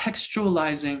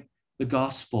contextualizing the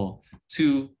gospel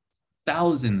to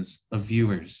thousands of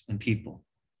viewers and people.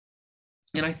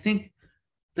 And I think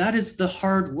that is the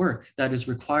hard work that is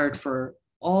required for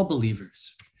all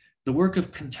believers, the work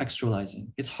of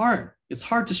contextualizing. It's hard. It's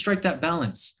hard to strike that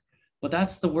balance, but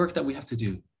that's the work that we have to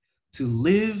do, to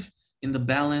live in the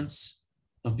balance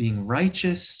of being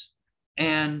righteous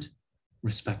and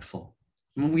respectful.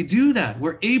 And when we do that,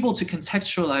 we're able to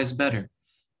contextualize better.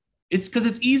 It's because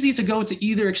it's easy to go to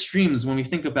either extremes when we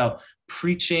think about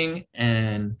preaching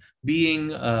and being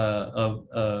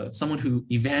someone who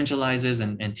evangelizes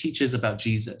and teaches about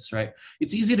Jesus, right?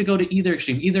 It's easy to go to either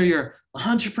extreme. Either you're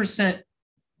 100%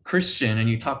 Christian and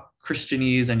you talk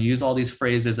Christianese and use all these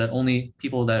phrases that only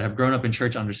people that have grown up in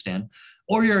church understand,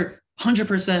 or you're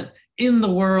 100% in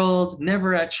the world,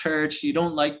 never at church, you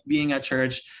don't like being at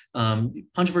church,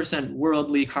 100%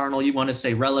 worldly, carnal, you want to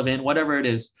say relevant, whatever it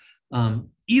is.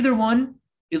 Either one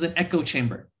is an echo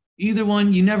chamber. Either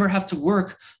one, you never have to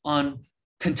work on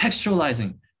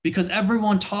contextualizing because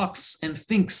everyone talks and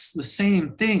thinks the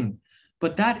same thing.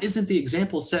 But that isn't the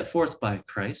example set forth by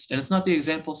Christ, and it's not the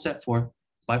example set forth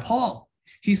by Paul.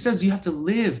 He says you have to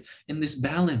live in this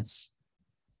balance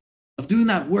of doing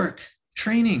that work,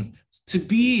 training to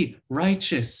be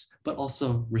righteous, but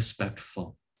also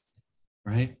respectful,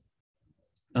 right?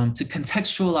 To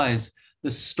contextualize the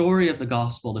story of the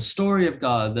gospel, the story of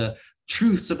God, the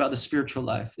truths about the spiritual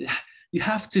life. You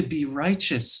have to be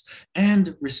righteous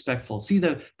and respectful. See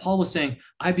that Paul was saying,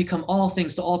 I become all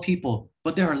things to all people,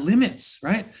 but there are limits,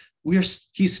 right?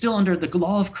 He's still under the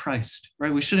law of Christ,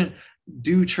 right? We shouldn't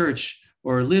do church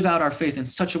or live out our faith in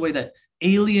such a way that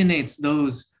alienates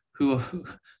those who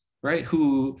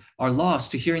are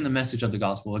lost to hearing the message of the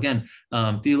gospel. Again,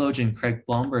 theologian Craig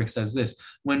Blomberg says this: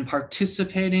 when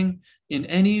participating in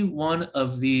any one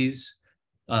of these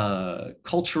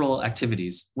cultural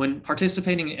activities, when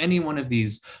participating in any one of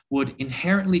these would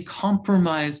inherently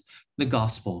compromise the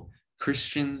gospel,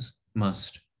 Christians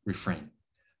must refrain.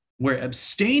 Where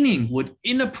abstaining would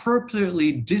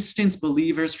inappropriately distance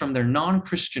believers from their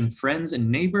non-Christian friends and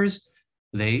neighbors,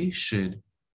 they should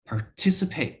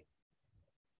participate.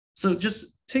 So just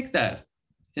take that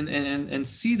and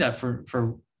see that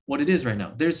for what it is right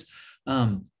now. There's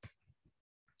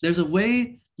a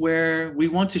way where we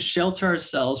want to shelter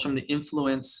ourselves from the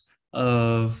influence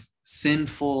of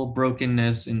sinful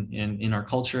brokenness in our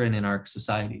culture and in our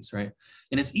societies, right?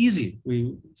 And it's easy.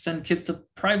 We send kids to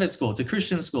private school, to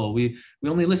Christian school. We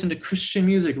only listen to Christian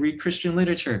music, read Christian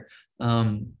literature.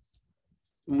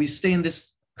 We stay in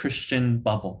this Christian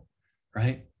bubble,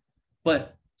 right?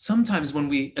 But sometimes when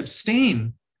we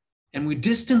abstain and we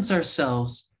distance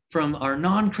ourselves from our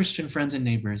non-Christian friends and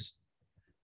neighbors,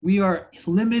 we are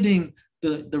limiting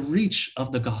the reach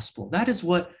of the gospel. That is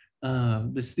what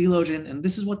this theologian, and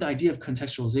this is what the idea of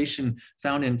contextualization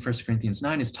found in 1 Corinthians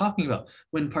 9 is talking about.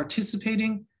 When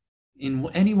participating in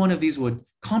any one of these would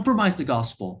compromise the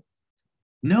gospel,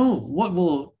 know what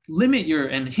will limit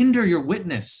and hinder your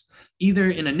witness,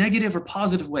 either in a negative or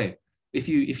positive way. If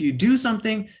you do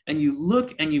something and you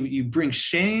look and you bring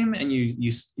shame and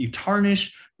you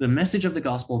tarnish the message of the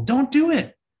gospel, don't do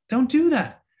it. Don't do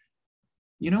that.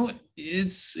 You know,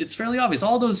 it's fairly obvious.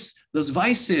 All those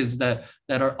vices that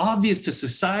are obvious to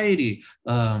society,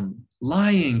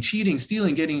 lying, cheating,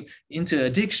 stealing, getting into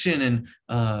addiction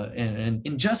and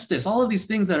injustice, all of these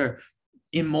things that are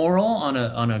immoral on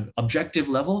an objective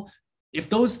level. If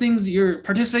those things, you're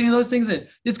participating in those things,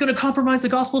 it's going to compromise the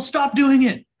gospel, stop doing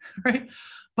it, right?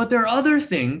 But there are other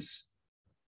things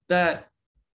that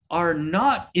are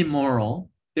not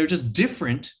immoral. They're just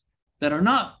different, that are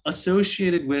not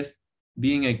associated with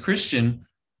being a Christian,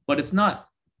 but it's not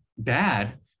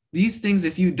bad. These things,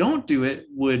 if you don't do it,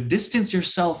 would distance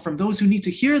yourself from those who need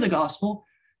to hear the gospel.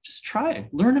 Just try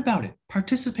it, learn about it,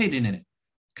 participate in it,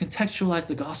 contextualize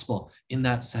the gospel in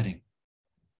that setting,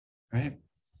 right?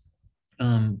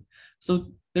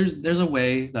 So there's a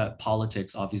way that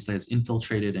politics obviously has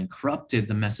infiltrated and corrupted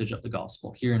the message of the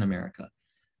gospel here in America,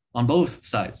 on both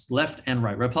sides, left and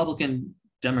right, Republican,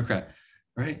 Democrat,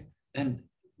 right? And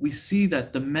we see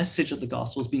that the message of the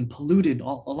gospel is being polluted a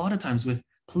lot of times with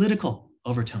political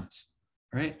overtones,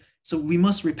 right? So we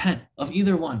must repent of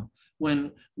either one.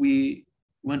 When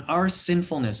our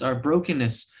sinfulness, our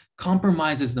brokenness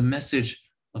compromises the message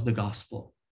of the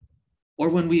gospel, or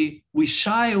when we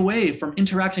shy away from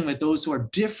interacting with those who are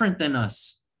different than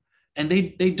us, and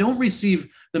they don't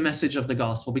receive the message of the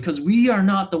gospel because we are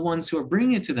not the ones who are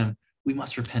bringing it to them, we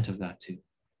must repent of that too.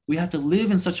 We have to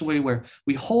live in such a way where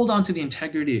we hold on to the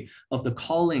integrity of the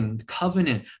calling, the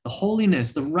covenant, the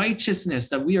holiness, the righteousness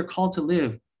that we are called to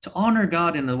live, to honor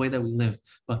God in the way that we live,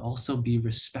 but also be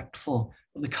respectful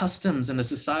of the customs and the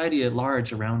society at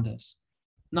large around us,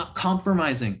 not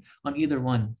compromising on either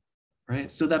one,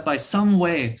 right? So that by some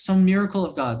way, some miracle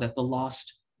of God, that the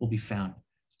lost will be found.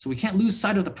 So we can't lose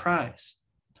sight of the prize,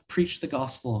 to preach the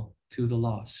gospel to the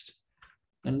lost.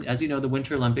 And as you know, the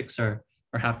Winter Olympics are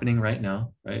happening right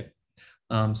now, right?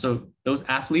 So those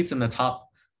athletes in the top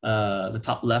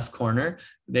left corner,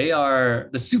 they are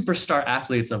the superstar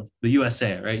athletes of the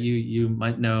USA, right? You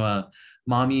might know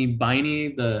Mami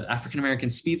Baini, the African-American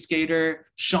speed skater,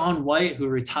 Shaun White, who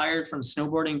retired from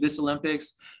snowboarding this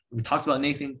Olympics. We talked about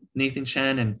Nathan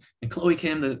Chen and Chloe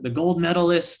Kim, the gold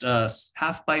medalist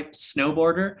half-pipe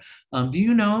snowboarder. Do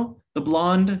you know the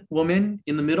blonde woman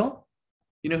in the middle?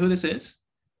 You know who this is?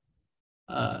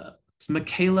 It's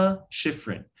Michaela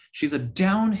Schifrin. She's a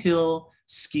downhill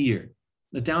skier,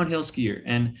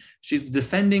 and she's the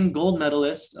defending gold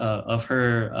medalist of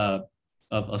her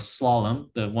of slalom,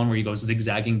 the one where you go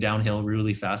zigzagging downhill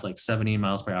really fast, like 70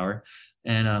 miles per hour.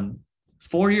 And it's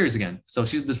 4 years again. So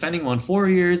she's defending one, 4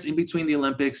 years in between the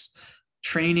Olympics,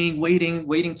 training,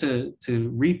 waiting to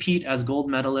repeat as gold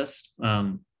medalist.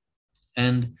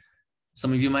 And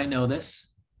some of you might know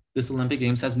this Olympic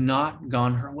Games has not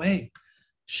gone her way.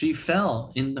 She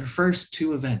fell in the first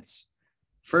 2 events.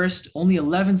 First, only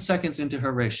 11 seconds into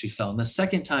her race, she fell. And the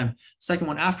second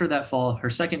one after that fall, her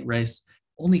second race,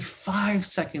 only 5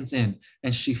 seconds in,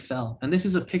 and she fell. And this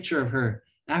is a picture of her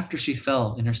after she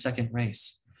fell in her second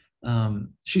race.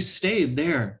 She stayed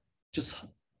there, just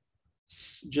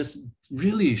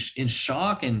really in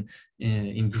shock and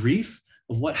in grief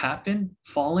of what happened,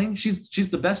 falling. She's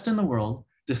the best in the world,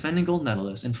 defending gold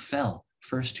medalist, and fell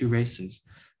first 2 races.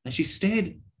 And she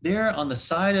stayed there on the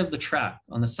side of the track,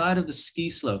 on the side of the ski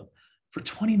slope for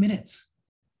 20 minutes,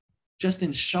 just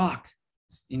in shock,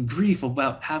 in grief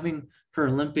about having her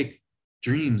Olympic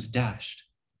dreams dashed,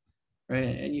 right?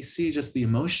 And you see just the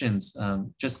emotions,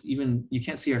 just even, you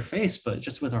can't see her face, but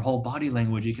just with her whole body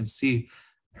language, you can see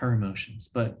her emotions.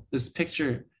 But this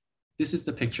is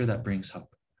the picture that brings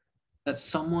hope, that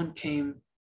someone came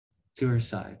to her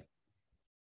side.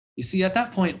 You see, at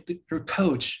that point, her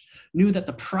coach knew that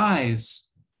the prize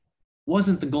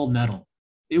wasn't the gold medal.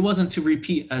 It wasn't to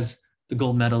repeat as the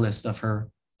gold medalist of her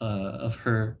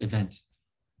event.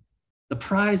 The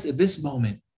prize at this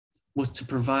moment was to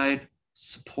provide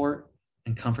support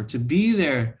and comfort, to be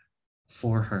there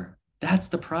for her. That's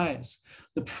the prize.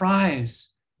 The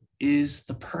prize is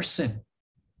the person.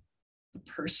 The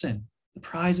person. The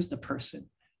prize is the person.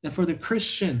 And for the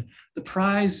Christian, the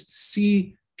prize is to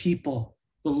see people,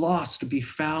 the lost, to be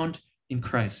found in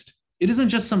Christ. It isn't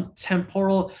just some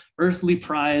temporal earthly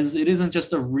prize. It isn't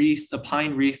just a wreath, a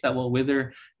pine wreath that will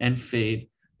wither and fade.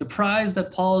 The prize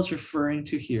that Paul is referring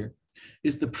to here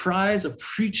is the prize of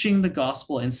preaching the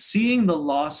gospel and seeing the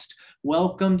lost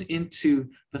welcomed into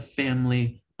the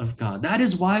family of God. That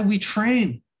is why we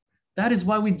train. That is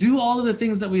why we do all of the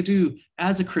things that we do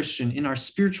as a Christian in our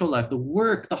spiritual life,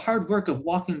 the hard work of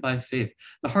walking by faith,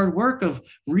 the hard work of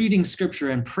reading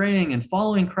scripture and praying and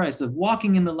following Christ, of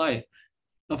walking in the light,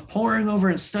 of poring over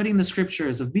and studying the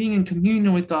scriptures, of being in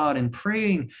communion with God and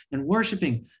praying and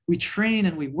worshiping. We train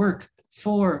and we work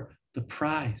for the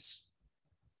prize.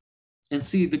 And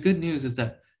see, the good news is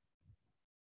that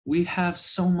we have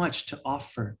so much to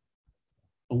offer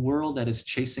a world that is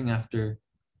chasing after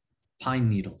pine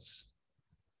needles.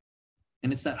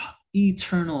 And it's that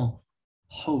eternal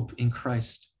hope in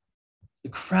Christ, the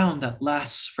crown that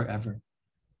lasts forever.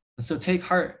 And so take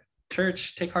heart,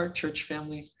 church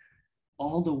family.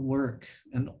 All the work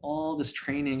and all this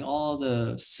training, all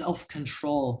the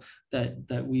self-control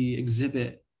that we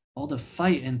exhibit, all the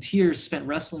fight and tears spent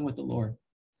wrestling with the Lord,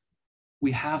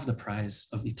 we have the prize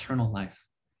of eternal life.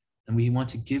 And we want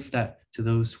to give that to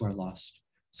those who are lost.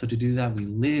 So to do that, we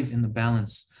live in the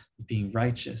balance of being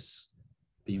righteous,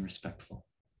 being respectful.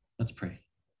 Let's pray.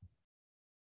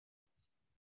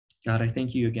 God, I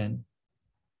thank you again.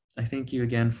 I thank you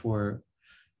again for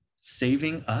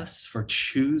saving us, for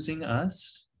choosing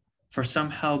us, for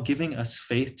somehow giving us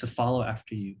faith to follow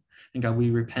after you. And God, we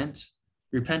repent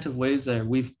of ways that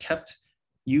we've kept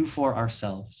you for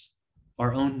ourselves,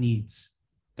 our own needs.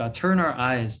 God, turn our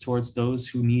eyes towards those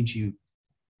who need you.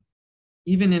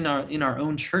 Even in our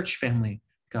own church family,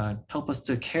 God, help us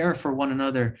to care for one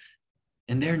another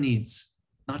and their needs,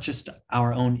 not just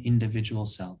our own individual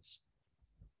selves.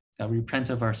 God, we repent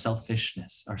of our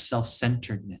selfishness, our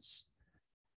self-centeredness.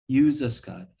 Use us,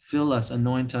 God. Fill us,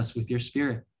 anoint us with your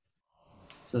Spirit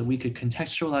so that we could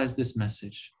contextualize this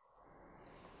message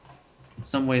in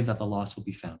some way that the lost will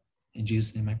be found. In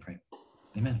Jesus' name I pray.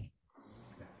 Amen.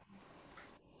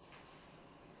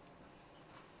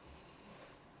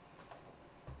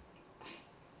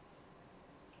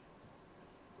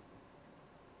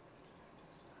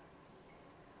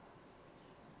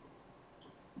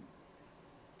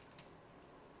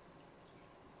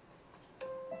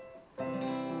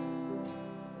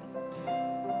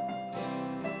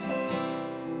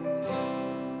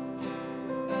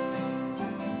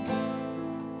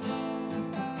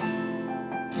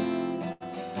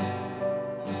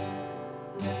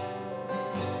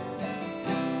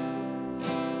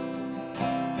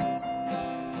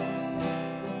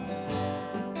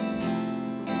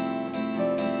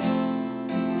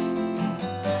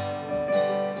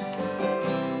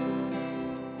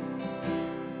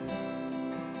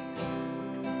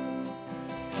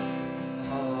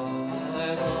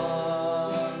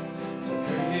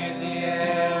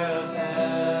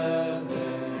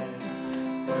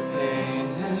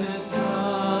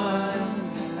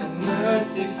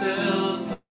 He fills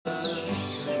the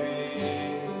streets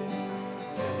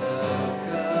to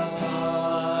welcome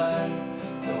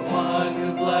on the one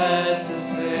who bled to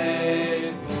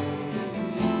save me.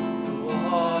 Who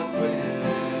will walk with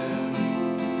him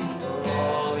for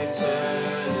all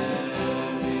eternity.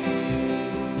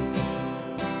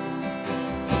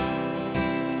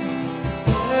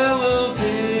 There will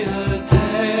be a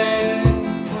day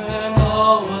when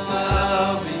all will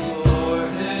bow before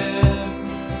him.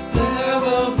 There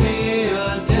will be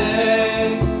a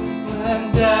day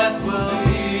when death will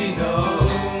be no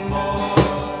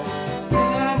more.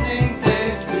 Standing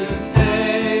face to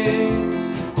face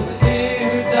with he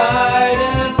who died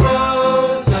and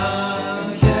rose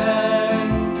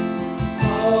again.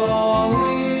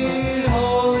 Holy,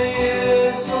 holy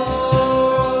is the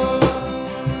Lord.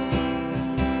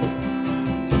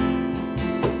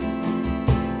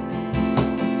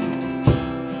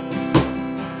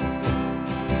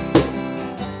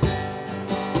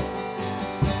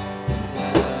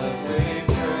 Every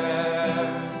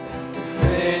prayer we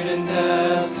prayed in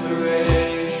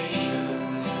desperation,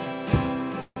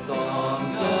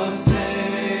 songs of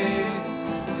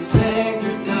faith we sang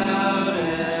through doubt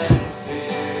and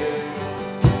fear,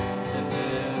 and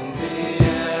in the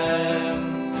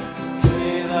end we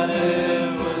see that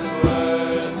it was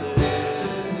worth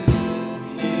it.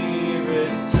 He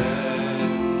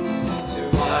returns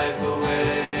to wipe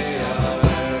away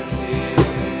our tears.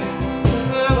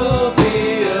 There will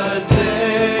be a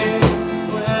day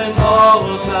when all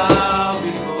will bow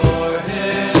before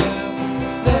him.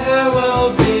 There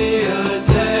will be a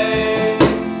day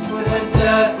when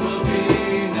death will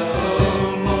be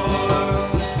no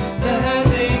more.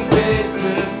 Standing face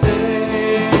to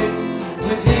face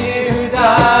with he who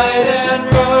died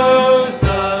and rose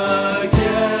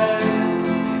again.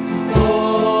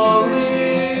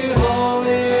 Holy,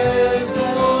 holy is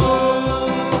the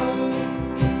Lord.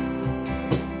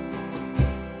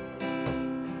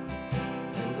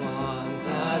 And on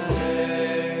that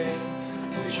day,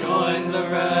 we join the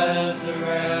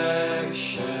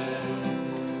resurrection.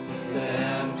 We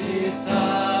stand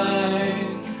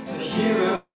beside the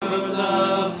heroes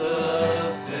of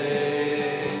the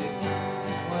faith.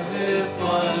 With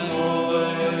one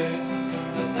voice,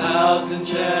 1,000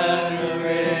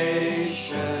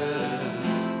 generations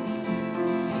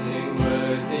sing,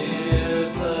 worthy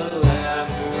is the Lamb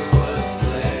who was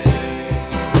slain.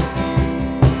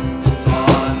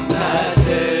 On that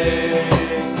day,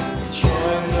 we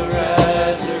join the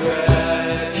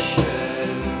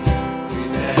resurrection. We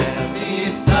stand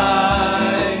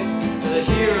beside the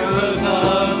heroes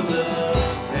of the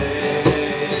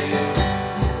faith.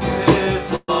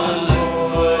 With one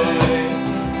voice,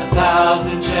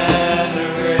 1,000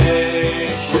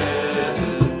 generations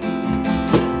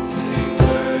sing,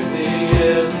 worthy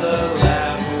is the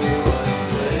Lamb who was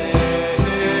slain.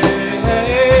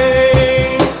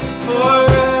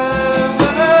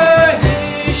 Forever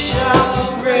he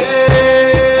shall reign.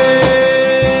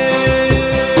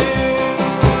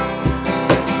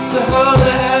 So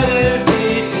let it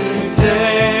be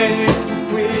today.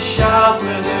 We shout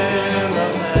the hymn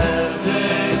of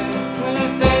heaven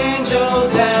with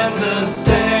angels and the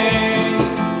saints.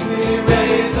 We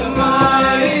raise a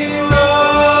mighty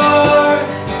roar.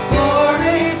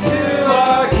 Glory to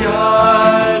our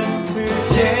God, who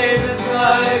gave his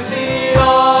life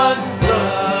beyond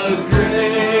the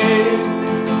grave.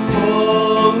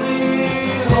 Holy,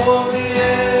 holy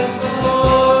is the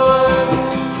Lord.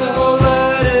 So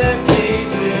let it be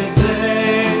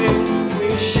today.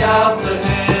 We shout the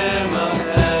hymn of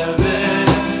heaven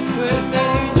with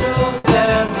angels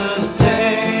and the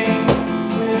saints.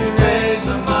 We raise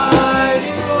the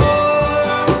mighty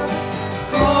roar.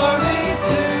 Glory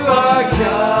to our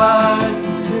God,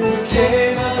 who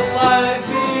gave us life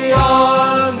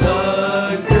beyond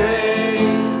the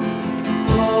grave.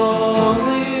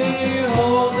 Holy,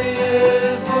 holy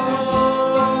is the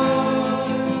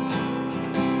Lord.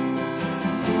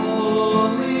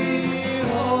 Holy,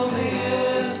 holy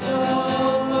is the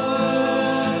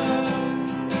Lord.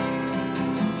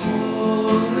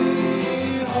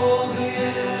 Holy, holy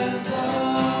is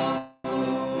the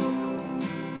Lord.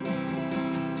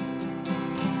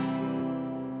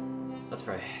 Let's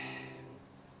pray.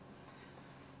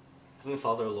 Heavenly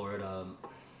Father, Lord,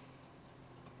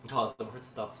 God, the words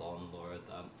of that psalm, Lord,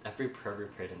 every prayer we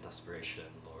prayed in desperation,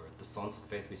 Lord, the songs of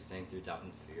faith we sang through doubt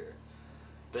and fear.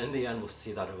 But in the end, we'll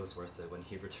see that it was worth it when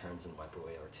he returns and wipe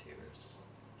away our tears.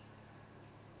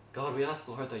 God, we ask,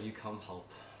 Lord, that you come help.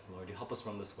 Lord, you help us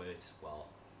run this race well.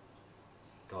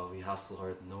 God, we ask,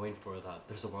 Lord, knowing for that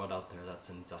there's a world out there that's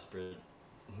in desperate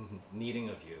needing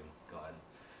of you, God.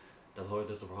 That, Lord,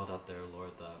 there's a world out there,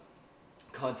 Lord, that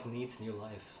God needs new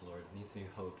life, Lord, needs new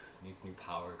hope, needs new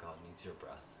power, God, needs your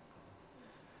breath.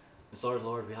 And so,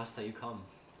 Lord, we ask that you come,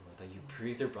 Lord, that you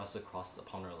breathe your breath across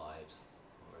upon our lives,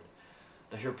 Lord,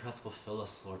 that your breath will fill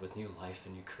us, Lord, with new life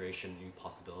and new creation, new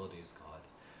possibilities, God.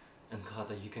 And God,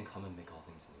 that you can come and make all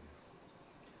things new.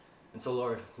 And so,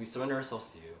 Lord, we surrender ourselves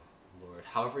to you, Lord.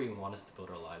 However you want us to build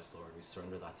our lives, Lord, we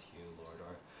surrender that to you, Lord.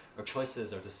 Our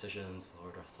choices, our decisions,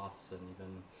 Lord, our thoughts, and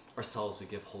even ourselves, we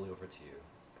give wholly over to you,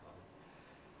 God.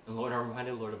 And Lord, I'm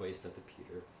reminded, Lord, of what you said to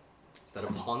Peter, that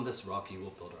upon this rock you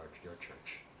will build your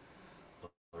church.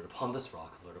 Lord, upon this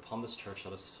rock, Lord, upon this church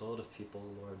that is filled of people,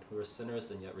 Lord, who are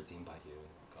sinners and yet redeemed by you,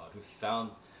 God, who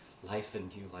found life in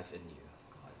you, God.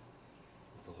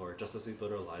 And so, Lord, just as we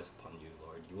build our lives upon you,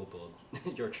 Lord, you will build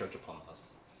your church upon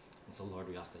us. And so, Lord,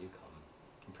 we ask that you come.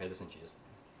 We pray this in Jesus' name.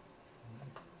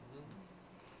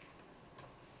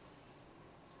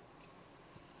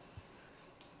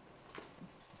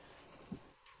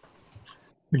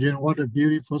 Again, what a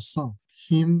beautiful song,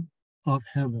 Hymn of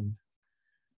Heaven.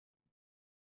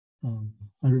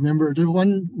 I remember the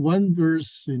one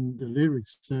verse in the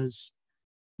lyrics says,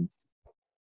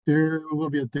 there will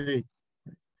be a day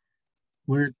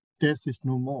where death is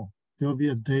no more. There will be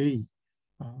a day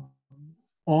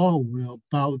all will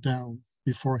bow down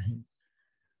before him.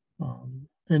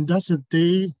 And that's a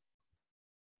day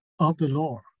of the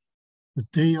Lord, the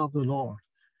day of the Lord.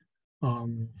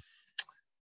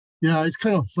 Yeah, it's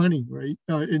kind of funny, right?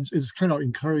 It's kind of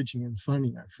encouraging and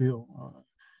funny, I feel.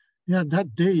 Yeah,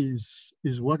 that day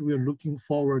is what we're looking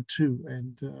forward to,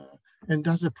 and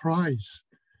that's a prize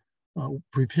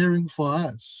preparing for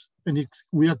us, and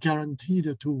we are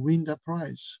guaranteed to win that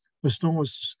prize as long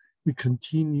as we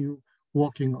continue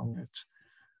working on it.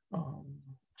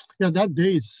 Yeah, that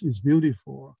day is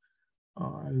beautiful.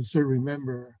 I still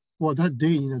remember, well, that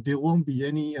day, there won't be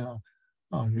any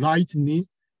light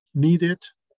needed,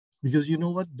 because you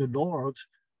know what? The Lord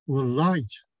will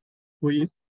light,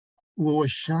 will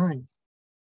shine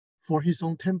for his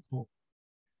own temple.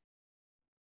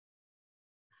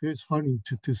 It's funny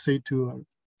to say to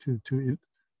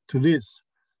Liz,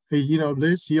 hey,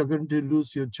 Liz, you're going to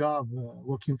lose your job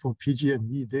working for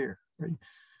PG&E there, right?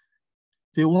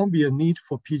 There won't be a need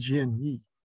for PG&E,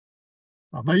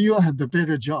 but you have the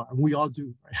better job, and we all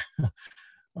do, right?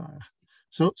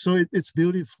 So it's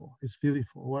beautiful. It's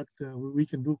beautiful what we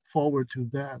can look forward to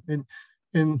that, and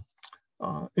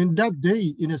that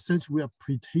day, in a sense, we are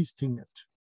pre-tasting it,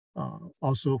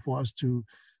 also for us to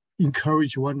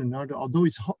encourage one another. Although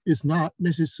it's not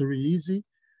necessarily easy,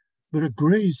 but the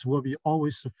grace will be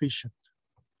always sufficient,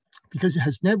 because it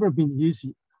has never been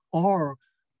easy, or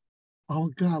our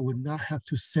God would not have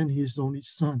to send his only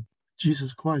Son,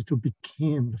 Jesus Christ, to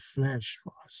become the flesh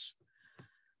for us.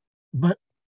 But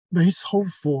it's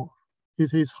hopeful.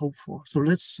 It is hopeful. So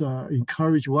let's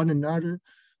encourage one another,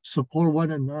 support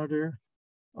one another,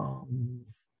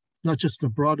 not just the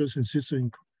brothers and sisters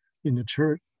in the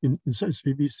church, in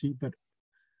SPBC, but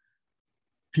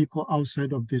people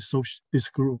outside of this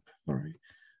group. All right.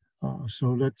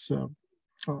 So let's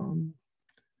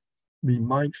be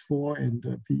mindful and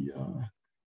be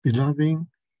loving,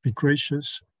 be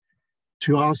gracious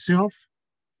to ourselves,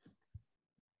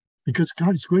 because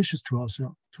God is gracious to us,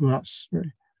 right?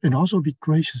 And also be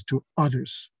gracious to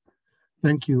others.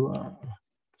 Thank you,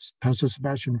 Pastor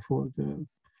Sebastian, for the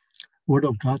word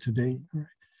of God today. All right.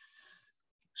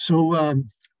 So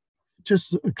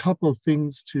just a couple of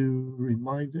things to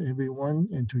remind everyone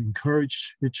and to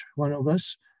encourage each one of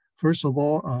us. First of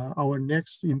all, our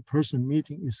next in-person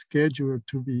meeting is scheduled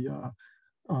to be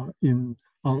in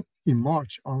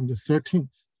March on the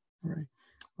 13th, right?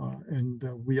 And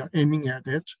we are aiming at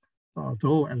it,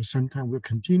 though at the same time we'll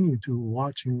continue to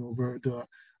watching over the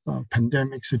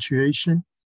pandemic situation,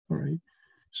 all right?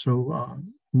 So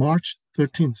March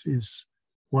 13th is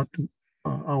what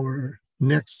our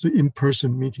next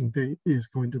in-person meeting day is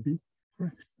going to be,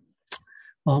 right?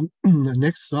 The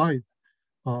next slide,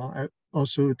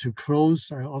 also to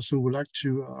close, I also would like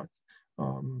to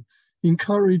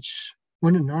encourage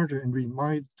one another and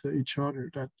remind each other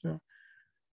that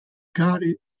God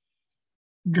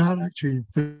actually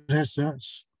blesses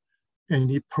us, and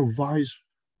he provides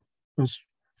us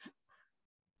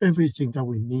everything that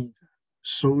we need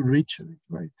so richly,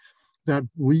 right? That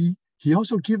he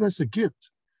also gives us a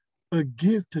gift to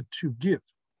give,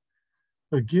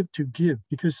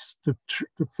 because the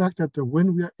fact that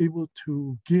when we are able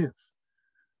to give,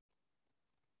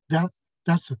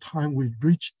 that's the time we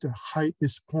reach the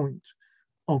highest point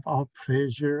of our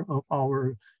pleasure, of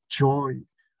our joy,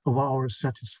 of our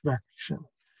satisfaction.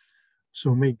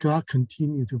 So may God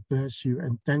continue to bless you,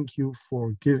 and thank you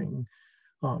for giving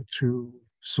to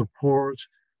support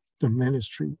the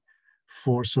ministry,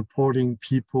 for supporting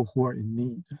people who are in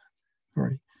need. All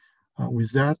right.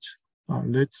 With that,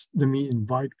 let me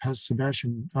invite Pastor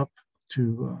Sebastian up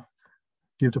to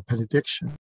give the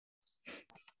benediction,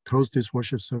 close this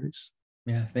worship service.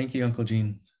 Yeah, thank you, Uncle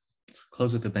Gene. Let's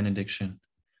close with the benediction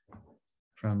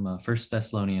from 1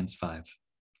 Thessalonians 5.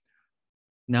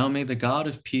 Now may the God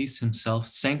of peace himself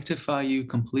sanctify you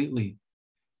completely,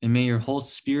 and may your whole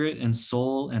spirit and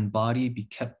soul and body be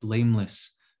kept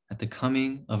blameless at the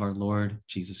coming of our Lord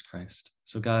Jesus Christ.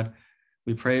 So God,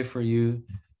 we pray for you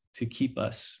to keep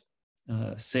us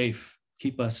safe,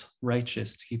 keep us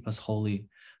righteous, to keep us holy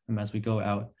as we go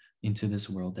out into this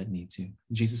world that needs you.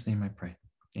 In Jesus' name I pray.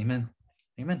 Amen.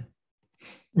 Amen.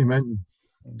 Amen.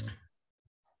 Amen.